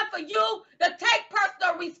it's time for you to take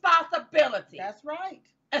personal responsibility. That's right.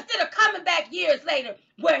 Instead of coming back years later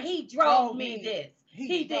where he drove me this.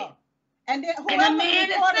 He did. And then the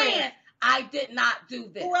man is saying, I did not do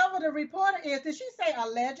this. Whoever the reporter is, did she say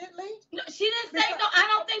allegedly? No, she didn't say no. I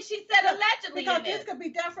don't think she said allegedly because in this. This could be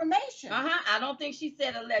defamation. I don't think she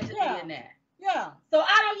said allegedly in that. Yeah. So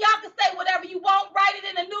y'all can say whatever you want, write it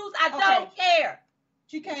in the news. I don't care.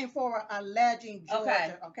 She came forward alleging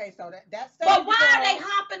Georgia. Okay, so that's. But why are they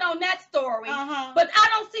hopping on that story? But I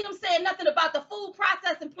don't see them saying nothing about the food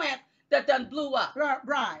processing plants that done blew up.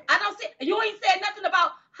 Right. I don't see. You ain't said nothing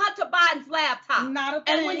about Hunter Biden's laptop. Not a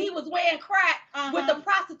thing. And when he was wearing crack with the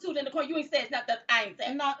prostitute in the corner, you ain't said nothing. I ain't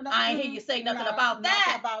said. I ain't hear you say nothing about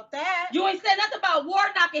that. You ain't said nothing about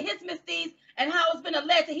Warnock and his misdeeds and how it's been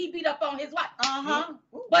alleged that he beat up on his wife.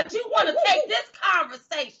 But you want to take this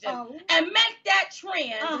conversation and make that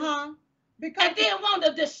trend. Because and then want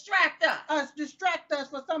to distract us. Distract us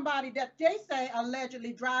for somebody that they say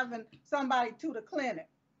allegedly driving somebody to the clinic.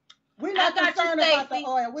 We're not I got you, concerned about the Stacey.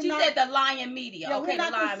 oil. She said the Lion Media. Yeah, Okay, we're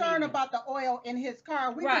not the Lion concerned Media. about the oil in his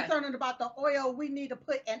car. We're Right. concerned about the oil we need to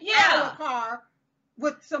put in Yeah. our car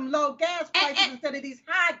with some low gas prices And- instead of these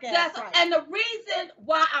high gas prices. And the reason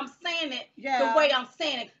why I'm saying it the way I'm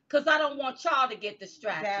saying it, because I don't want y'all to get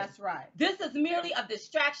distracted. That's right. This is merely a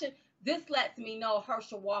distraction. This lets me know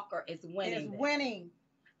Herschel Walker is winning. Is winning.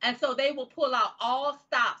 And so they will pull out all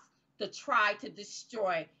stops to try to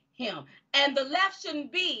destroy him. And the left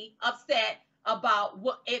shouldn't be upset about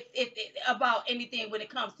what if about anything when it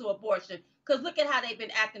comes to abortion. Because look at how they've been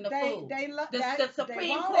acting the fool. The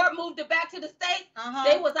Supreme Court moved it back to the states.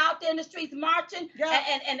 They was out there in the streets marching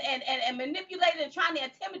and manipulating and trying to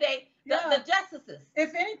intimidate the justices.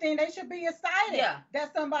 If anything, they should be excited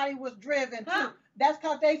that somebody was driven to. That's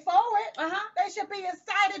because they for it. They should be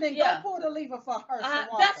excited and go pull the lever for Herschel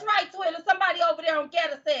Walker. That's right, Twitter. Somebody over there on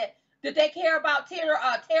Getter said, did they care about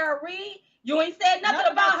Tara Reid? You ain't said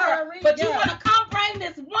nothing about her, but you want to come bring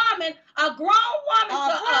this woman, a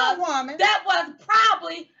grown woman that was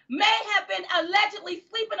probably, may have been allegedly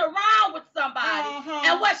sleeping around with somebody.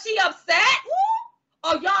 And was she upset?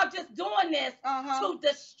 Or y'all just doing this to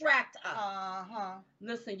distract us?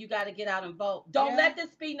 Listen, you got to get out and vote. Don't let this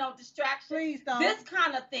be no distraction. Please don't. This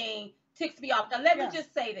kind of thing ticks me off. Now, let me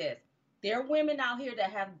just say this. There are women out here that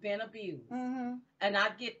have been abused. And I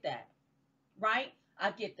get that. Right? I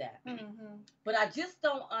get that. But I just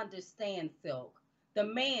don't understand, Silk. The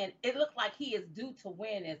man, it looked like he is due to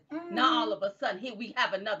win. Is now all of a sudden here we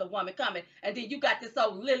have another woman coming, and then you got this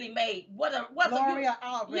old Lily Mae. Gloria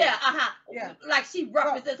Allred. Yeah. Like she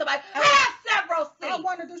represents somebody. I have several seats. I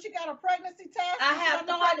wonder, do she got a pregnancy test? I have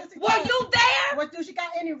no idea. Were you there? Do she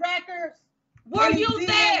got any records? Were you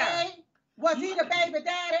there? Was he the baby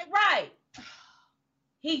daddy? Right.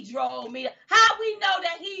 He drove me. How we know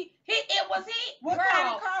that it was he? What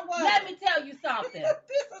kind of car was let me tell you something.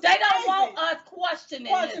 They don't want us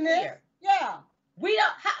questioning this here. Yeah. We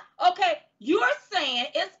don't. Okay, you're saying,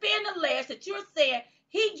 it's being alleged that you're saying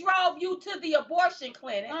he drove you to the abortion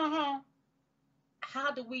clinic.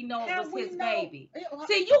 How do we know it was his baby?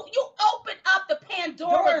 See, you open up the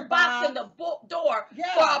Pandora's box in the door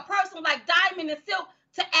for a person like Diamond and Silk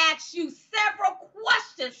to ask you several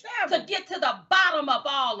questions to get to the bottom of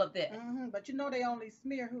all of this. But you know they only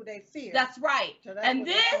smear who they fear. That's right. So that's and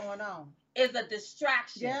this going on. Is a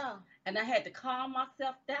distraction. Yeah. And I had to calm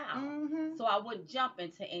myself down so I wouldn't jump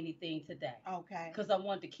into anything today. Okay. Because I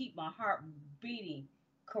wanted to keep my heart beating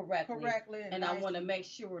correctly. And I want to make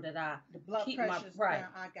sure that the blood keep pressure's my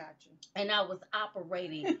down. I got you. And I was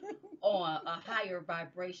operating on a higher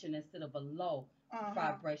vibration instead of a low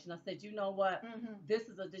vibration. I said, you know what? This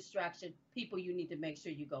is a distraction. People, you need to make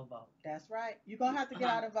sure you go vote. That's right. You're going to have to get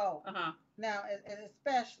out and vote. Now,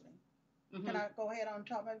 especially, can I go ahead on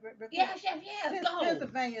top of it? Yes, go.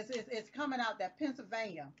 Pennsylvania, it's coming out that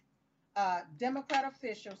Pennsylvania Democrat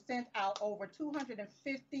officials sent out over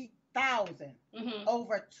 250,000.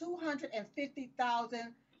 Over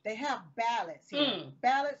 250,000. They have ballots here.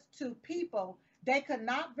 Ballots to people they could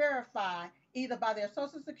not verify either by their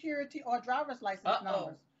social security or driver's license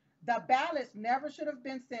numbers. The ballots never should have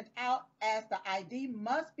been sent out, as the ID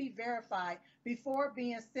must be verified before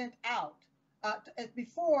being sent out,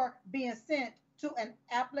 before being sent to an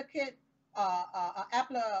applicant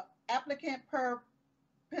per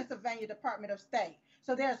Pennsylvania Department of State.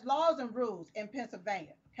 So there's laws and rules in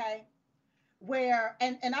Pennsylvania, okay? Where,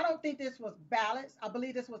 and I don't think this was ballots. I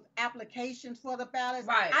believe this was applications for the ballots.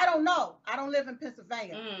 Right. I don't know. I don't live in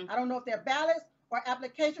Pennsylvania. I don't know if they're ballots or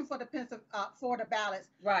application for the ballots.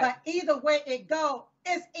 Right. But either way it go,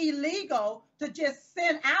 it's illegal to just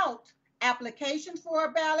send out applications for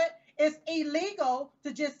a ballot. It's illegal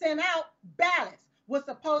to just send out ballots. What's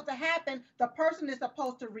supposed to happen, the person is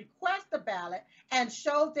supposed to request the ballot and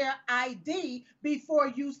show their ID before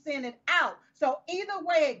you send it out. So either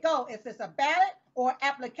way it go, if it's a ballot or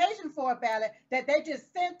application for a ballot that they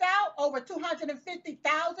just sent out, over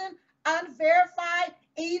 250,000 unverified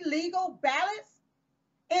illegal ballots,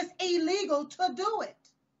 it's illegal to do it.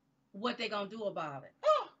 What they gonna do about it?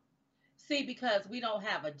 See, because we don't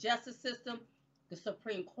have a justice system, the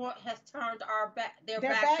Supreme Court has turned their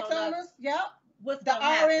backs on us. Yep. What's the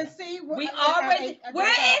RNC? We already. Where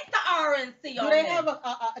is the RNC on they this? have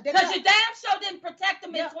because your damn show didn't protect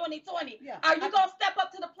them in 2020. Are you gonna step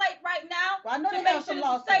up to the plate right now? Well, I know they have some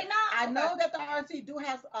lawsuits. I know that the RNC do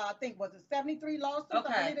have, I think, was it 73 lawsuits? I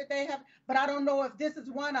believe that they have, but I don't know if this is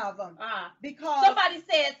one of them. Because somebody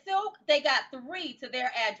said Silk, they got 3 to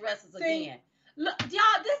their addresses again. Look,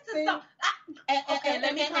 y'all, this is so.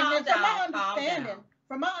 Let me calm down.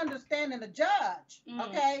 From my understanding, the judge,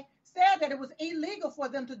 said that it was illegal for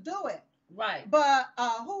them to do it. Right. But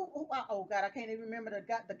oh God, I can't even remember the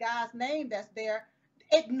guy's name that's there.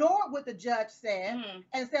 Ignored what the judge said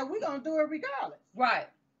and said we're gonna do it regardless. Right.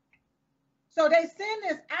 So they send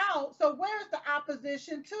this out. So where's the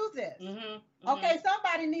opposition to this? Okay,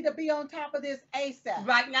 somebody need to be on top of this ASAP.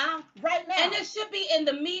 Right now. Right now. And it should be in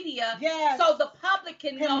the media. Yes. So the public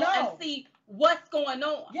can know and see what's going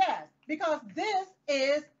on. Yes, because this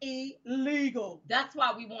is illegal. That's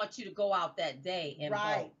why we want you to go out that day and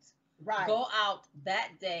vote. Right. Go out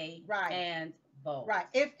that day and vote. Right.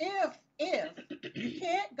 If you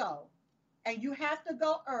can't go and you have to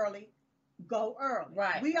go early, go early.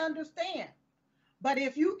 Right. We understand. But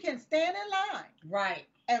if you can stand in line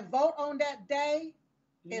and vote on that day,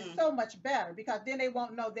 it's so much better because then they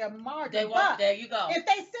won't know their margin. They won't. There you go. If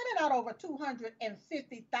they sending out over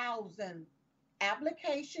 250,000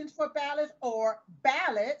 applications for ballots or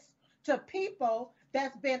ballots to people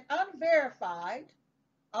that's been unverified,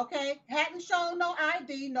 okay, hadn't shown no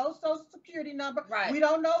ID, no social security number. Right. We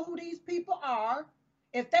don't know who these people are.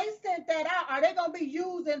 If they sent that out, are they going to be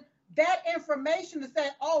using that information to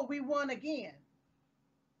say, oh, we won again?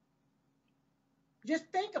 Just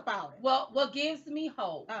think about it. Well, what gives me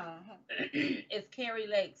hope is Kari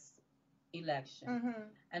Lake's election.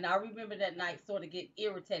 And I remember that night sort of get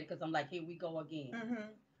irritated because I'm like, here we go again.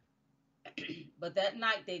 But that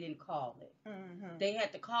night they didn't call it. They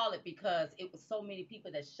had to call it because it was so many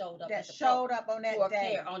people that showed up. On that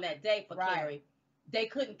day. On that day for Kari. They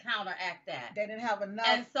couldn't counteract that. They didn't have enough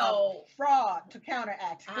and so, fraud to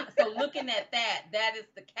counteract it. So looking at that, that is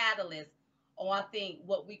the catalyst on I think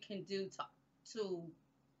what we can do to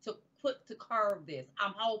curb this.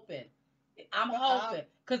 I'm hoping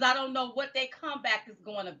because I don't know what their comeback is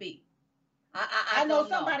going to be. I know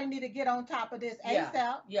somebody need to get on top of this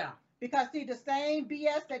ASAP. Yeah. Because see, the same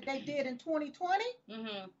BS that they did in 2020,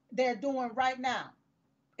 they're doing right now.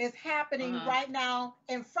 It's happening right now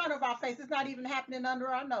in front of our face. It's not even happening under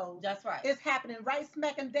our nose. That's right. It's happening right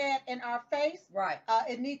smack and dab in our face. Right.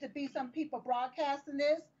 It needs to be some people broadcasting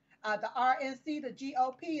this. The RNC, the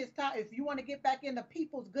GOP is time. If you want to get back into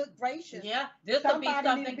people's good gracious, this will be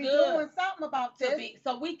something need to be good. Doing something about this,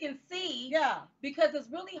 so we can see. Because it's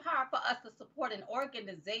really hard for us to support an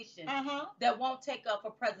organization that won't take up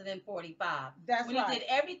for President 45. That's when he did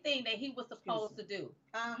everything that he was supposed to do.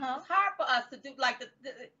 It's hard for us to do. Like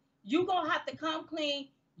you gonna have to come clean.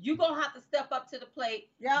 You gonna have to step up to the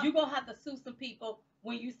plate. You gonna have to sue some people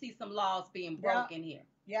when you see some laws being broken here.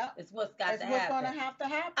 It's what's got to happen. It's what's going to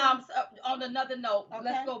happen. So on another note,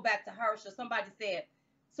 let's go back to Herschel. Somebody said,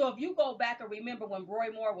 so if you go back and remember when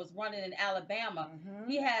Roy Moore was running in Alabama,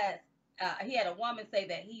 he had a woman say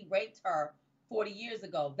that he raped her 40 years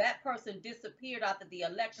ago. That person disappeared after the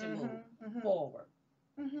election moved forward.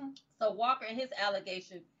 So Walker and his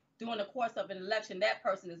allegation during the course of an election, that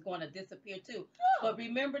person is going to disappear too. But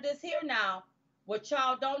remember this here now, what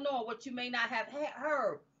y'all don't know, what you may not have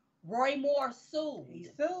heard. Roy Moore sued. He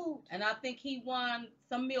sued. And I think he won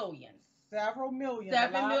some millions. Several millions.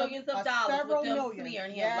 Several millions of dollars with them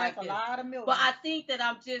smearing him like this. A lot of millions. But I think that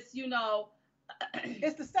I'm just,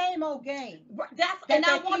 it's the same old game. And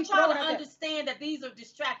I want y'all to understand that these are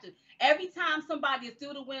distractions. Every time somebody is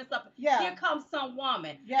due to win something, here comes some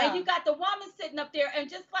woman. And you got the woman sitting up there, and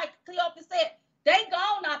just like Cleopa said, they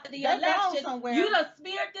gone after the election. You done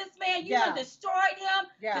smeared this man. You done destroyed him.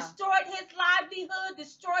 Destroyed his livelihood.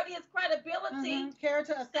 Destroyed his credibility.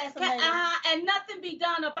 Character assassination. And nothing be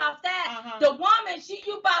done about that. The woman, she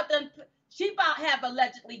about have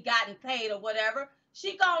allegedly gotten paid or whatever.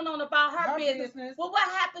 She gone on about her business. Well, what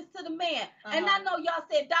happens to the man? And I know y'all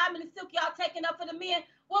said Diamond and Silk, y'all taking up for the men.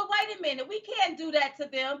 Well, wait a minute. We can't do that to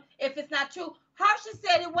them if it's not true. Herschel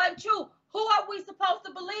said it wasn't true. Who are we supposed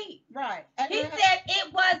to believe? Right. He said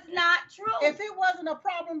it was not true. If it wasn't a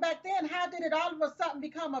problem back then, how did it all of a sudden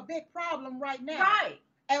become a big problem right now? Right.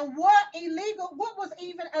 And what was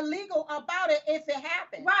even illegal about it if it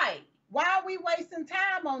happened? Right. Why are we wasting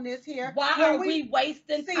time on this here? Why are we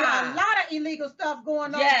wasting time? See a lot of illegal stuff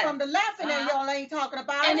going on from the left, and then y'all ain't talking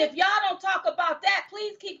about it. And if y'all don't talk about that,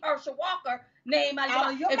 please keep Herschel Walker name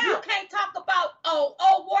out of your mouth. If you can't talk about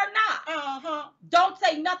Warnock, don't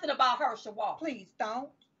say nothing about Herschel Walker. Please don't.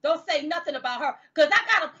 Don't say nothing about her, because I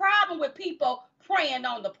got a problem with people preying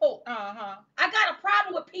on the poor. I got a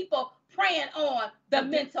problem with people preying on the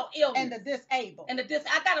mental illness and the disabled. I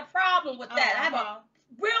got a problem with that. I have a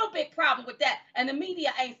real big problem with that, and the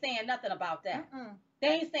media ain't saying nothing about that. They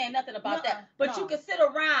ain't saying nothing about that. But you can sit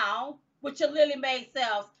around with your Lily Mae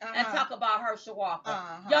selves and talk about Herschel Walker.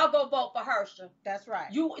 Y'all go vote for Herschel. That's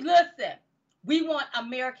right. You listen. We want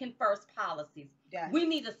American first policies. Yes. We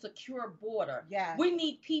need a secure border. Yes. We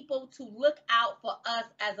need people to look out for us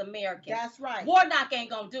as Americans. That's right. Warnock ain't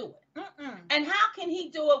gonna do it. Mm-mm. And how can he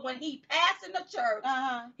do it when he passed in the church?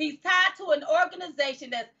 Uh-huh. He's tied to an organization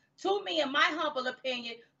that's, to me, in my humble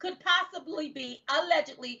opinion, could possibly be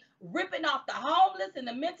allegedly ripping off the homeless and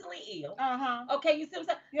the mentally ill. Uh-huh. Okay, you see what I'm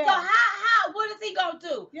saying? Yeah. So how, what is he gonna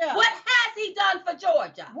do? Yeah. What has he done for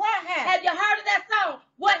Georgia? What Have you heard of that song?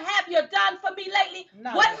 What have you done for me lately?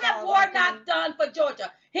 No, What it's have all Warnock right done for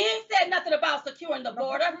Georgia? He ain't said nothing about securing the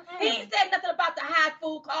border. He ain't said nothing about the high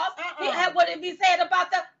food costs. He had what he said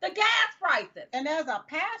about the gas prices. And as a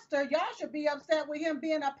pastor, y'all should be upset with him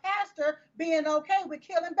being a pastor, being okay with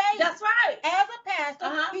killing babies. That's right. As a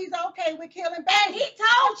pastor, he's okay with killing babies. And he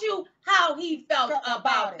told you how he felt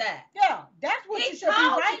about that. Yeah, that's what you should be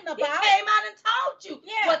writing about. He came out and told you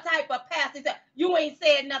what type of pastor he said. You ain't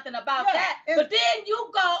said nothing about that. But then you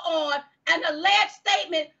go on an alleged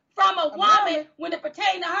statement from a woman when it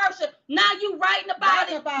pertained to her. Now you writing about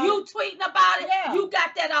it, you tweeting about it, you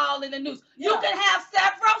got that all in the news. You can have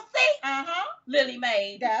several seats, Lily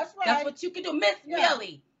Mae. That's right. That's what you can do. Miss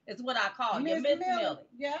Millie is what I call you, Miss Millie.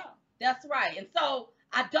 Yeah. That's right. And so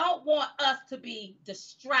I don't want us to be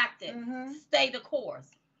distracted. Stay the course.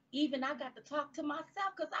 Even I got to talk to myself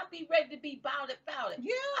because I be ready to be about it.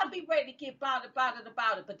 Yeah. I be ready to get about it.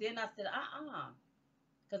 But then I said,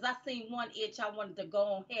 because I seen one itch, I wanted to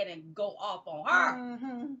go ahead and go off on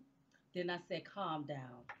her. Then I said, calm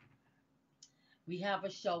down. We have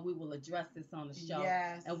a show. We will address this on the show.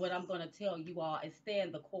 Yes. And what I'm going to tell you all is stay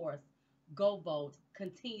in the course. Go vote.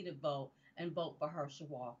 Continue to vote. And vote for Herschel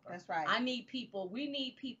Walker. That's right. We need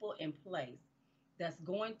people in place that's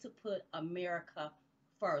going to put America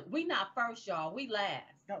first. We not first, y'all. We last.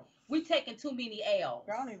 No. We taking too many L's.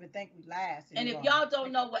 I don't even think we last anymore. And if y'all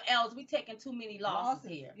don't know what L's, we taking too many losses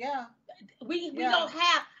here. Yeah. We don't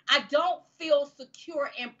have, I don't feel secure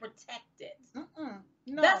and protected.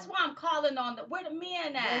 No. That's why I'm calling on where the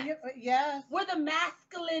men at? Yes. Where the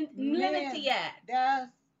masculinity at? Yes.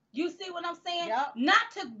 You see what I'm saying? Yep.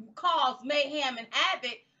 Not to cause mayhem and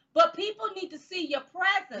havoc, but people need to see your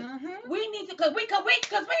presence. We need to, because we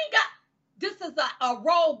ain't got, this is a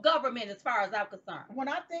rogue government as far as I'm concerned. When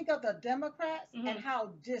I think of the Democrats and how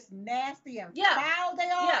just nasty and foul they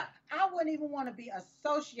are, I wouldn't even want to be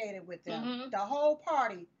associated with them. The whole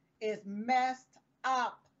party is messed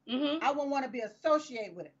up. I wouldn't want to be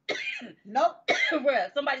associated with it. Nope.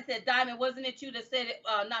 Somebody said, Diamond, wasn't it you that said it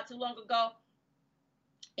not too long ago?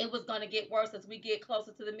 It was going to get worse as we get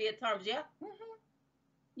closer to the midterms. Yeah.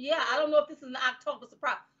 Yeah, I don't know if this is an October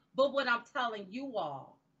surprise, but what I'm telling you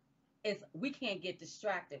all is we can't get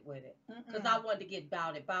distracted with it. Because I wanted to get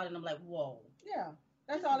about it, and I'm like, whoa. Yeah,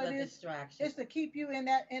 that's all it is. Distraction. It's to keep you in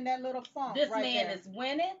that little funk. This man is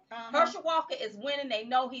winning. Herschel Walker is winning. They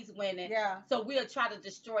know he's winning. Yeah. So we'll try to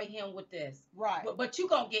destroy him with this. Right. But you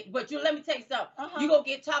gonna get. But let me tell you something. You gonna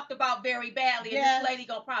get talked about very badly, and this lady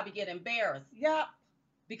gonna probably get embarrassed. Yep.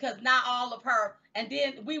 Because not all of her, and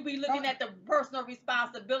then we looking at the personal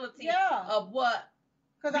responsibility of what.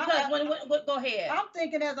 Because go ahead. I'm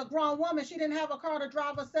thinking as a grown woman, she didn't have a car to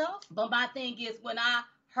drive herself. But my thing is, when I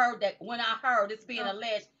heard it's being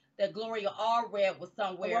alleged that Gloria Allred was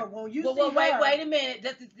somewhere. Wait a minute.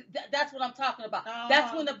 That's what I'm talking about.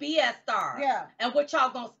 That's when the BS starts. Yeah. And what y'all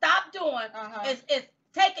gonna stop doing is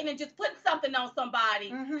taking and just putting something on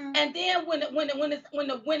somebody, and then when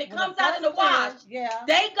it comes out in the wash,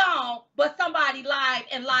 they gone, but somebody lied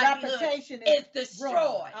and livelihood is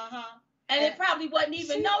destroyed. And it probably wasn't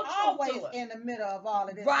even no truth to it. In the middle of all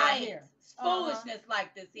of this, right here. Foolishness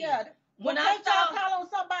like this here. Yeah. When I saw call on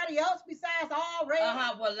somebody else besides already.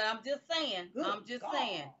 Well, I'm just saying.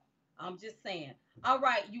 I'm just saying. All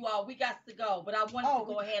right, you all, we got to go, but I wanted to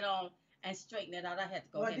go ahead on and straighten it out. I had to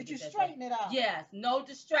go ahead and did you straighten it out? Yes. No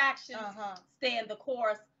distractions. Stay in the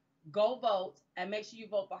course. Go vote, and make sure you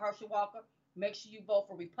vote for Herschel Walker. Make sure you vote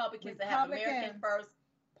for Republicans that have American first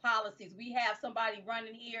policies. We have somebody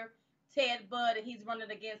running here, Ted Budd, and he's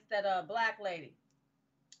running against that black lady.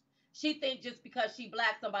 She thinks just because she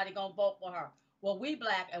black, somebody gonna vote for her. Well, we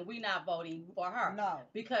black, and we not voting for her. No.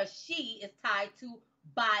 Because she is tied to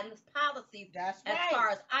Biden's policies. That's as right. far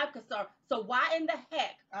as I'm concerned. So why in the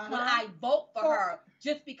heck would I vote for her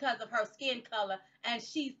just because of her skin color, and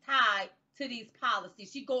she's tied to these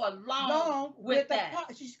policies? She go along with that.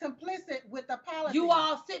 She's complicit with the policy. You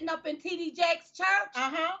all sitting up in TD Jakes'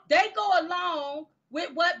 church, they go along with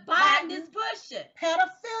what Biden is pushing.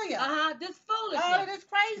 Pedophilia. This foolishness. All of this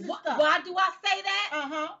crazy stuff. Why do I say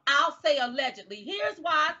that? I'll say allegedly. Here's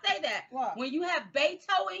why I say that. What? When you have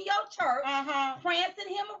Beto in your church, prancing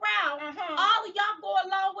him around, all of y'all go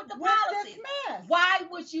along with the policies. This mess. Why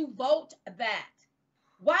would you vote that?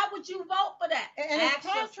 Why would you vote for that? And it's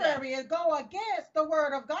contrary, it go against the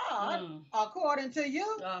word of God, according to you.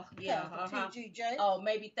 Yeah. TGJ. Oh,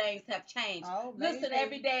 maybe things have changed. Oh, listen,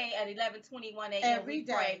 every day at 11:21 a.m. we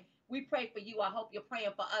pray. We pray for you. I hope you're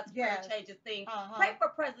praying for us. Prayer changes things. Pray for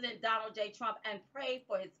President Donald J. Trump and pray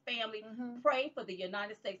for his family. Pray for the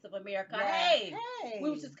United States of America. Hey, we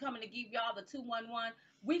was just coming to give y'all the 211.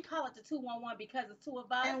 We call it the 211 because it's two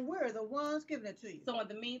of us. And we're the ones giving it to you. So in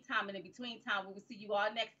the meantime and in between time, we will see you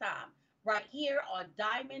all next time right here on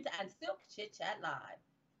Diamond and Silk Chit Chat Live.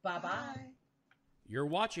 Bye-bye. You're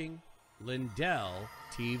watching Lindell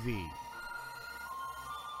TV.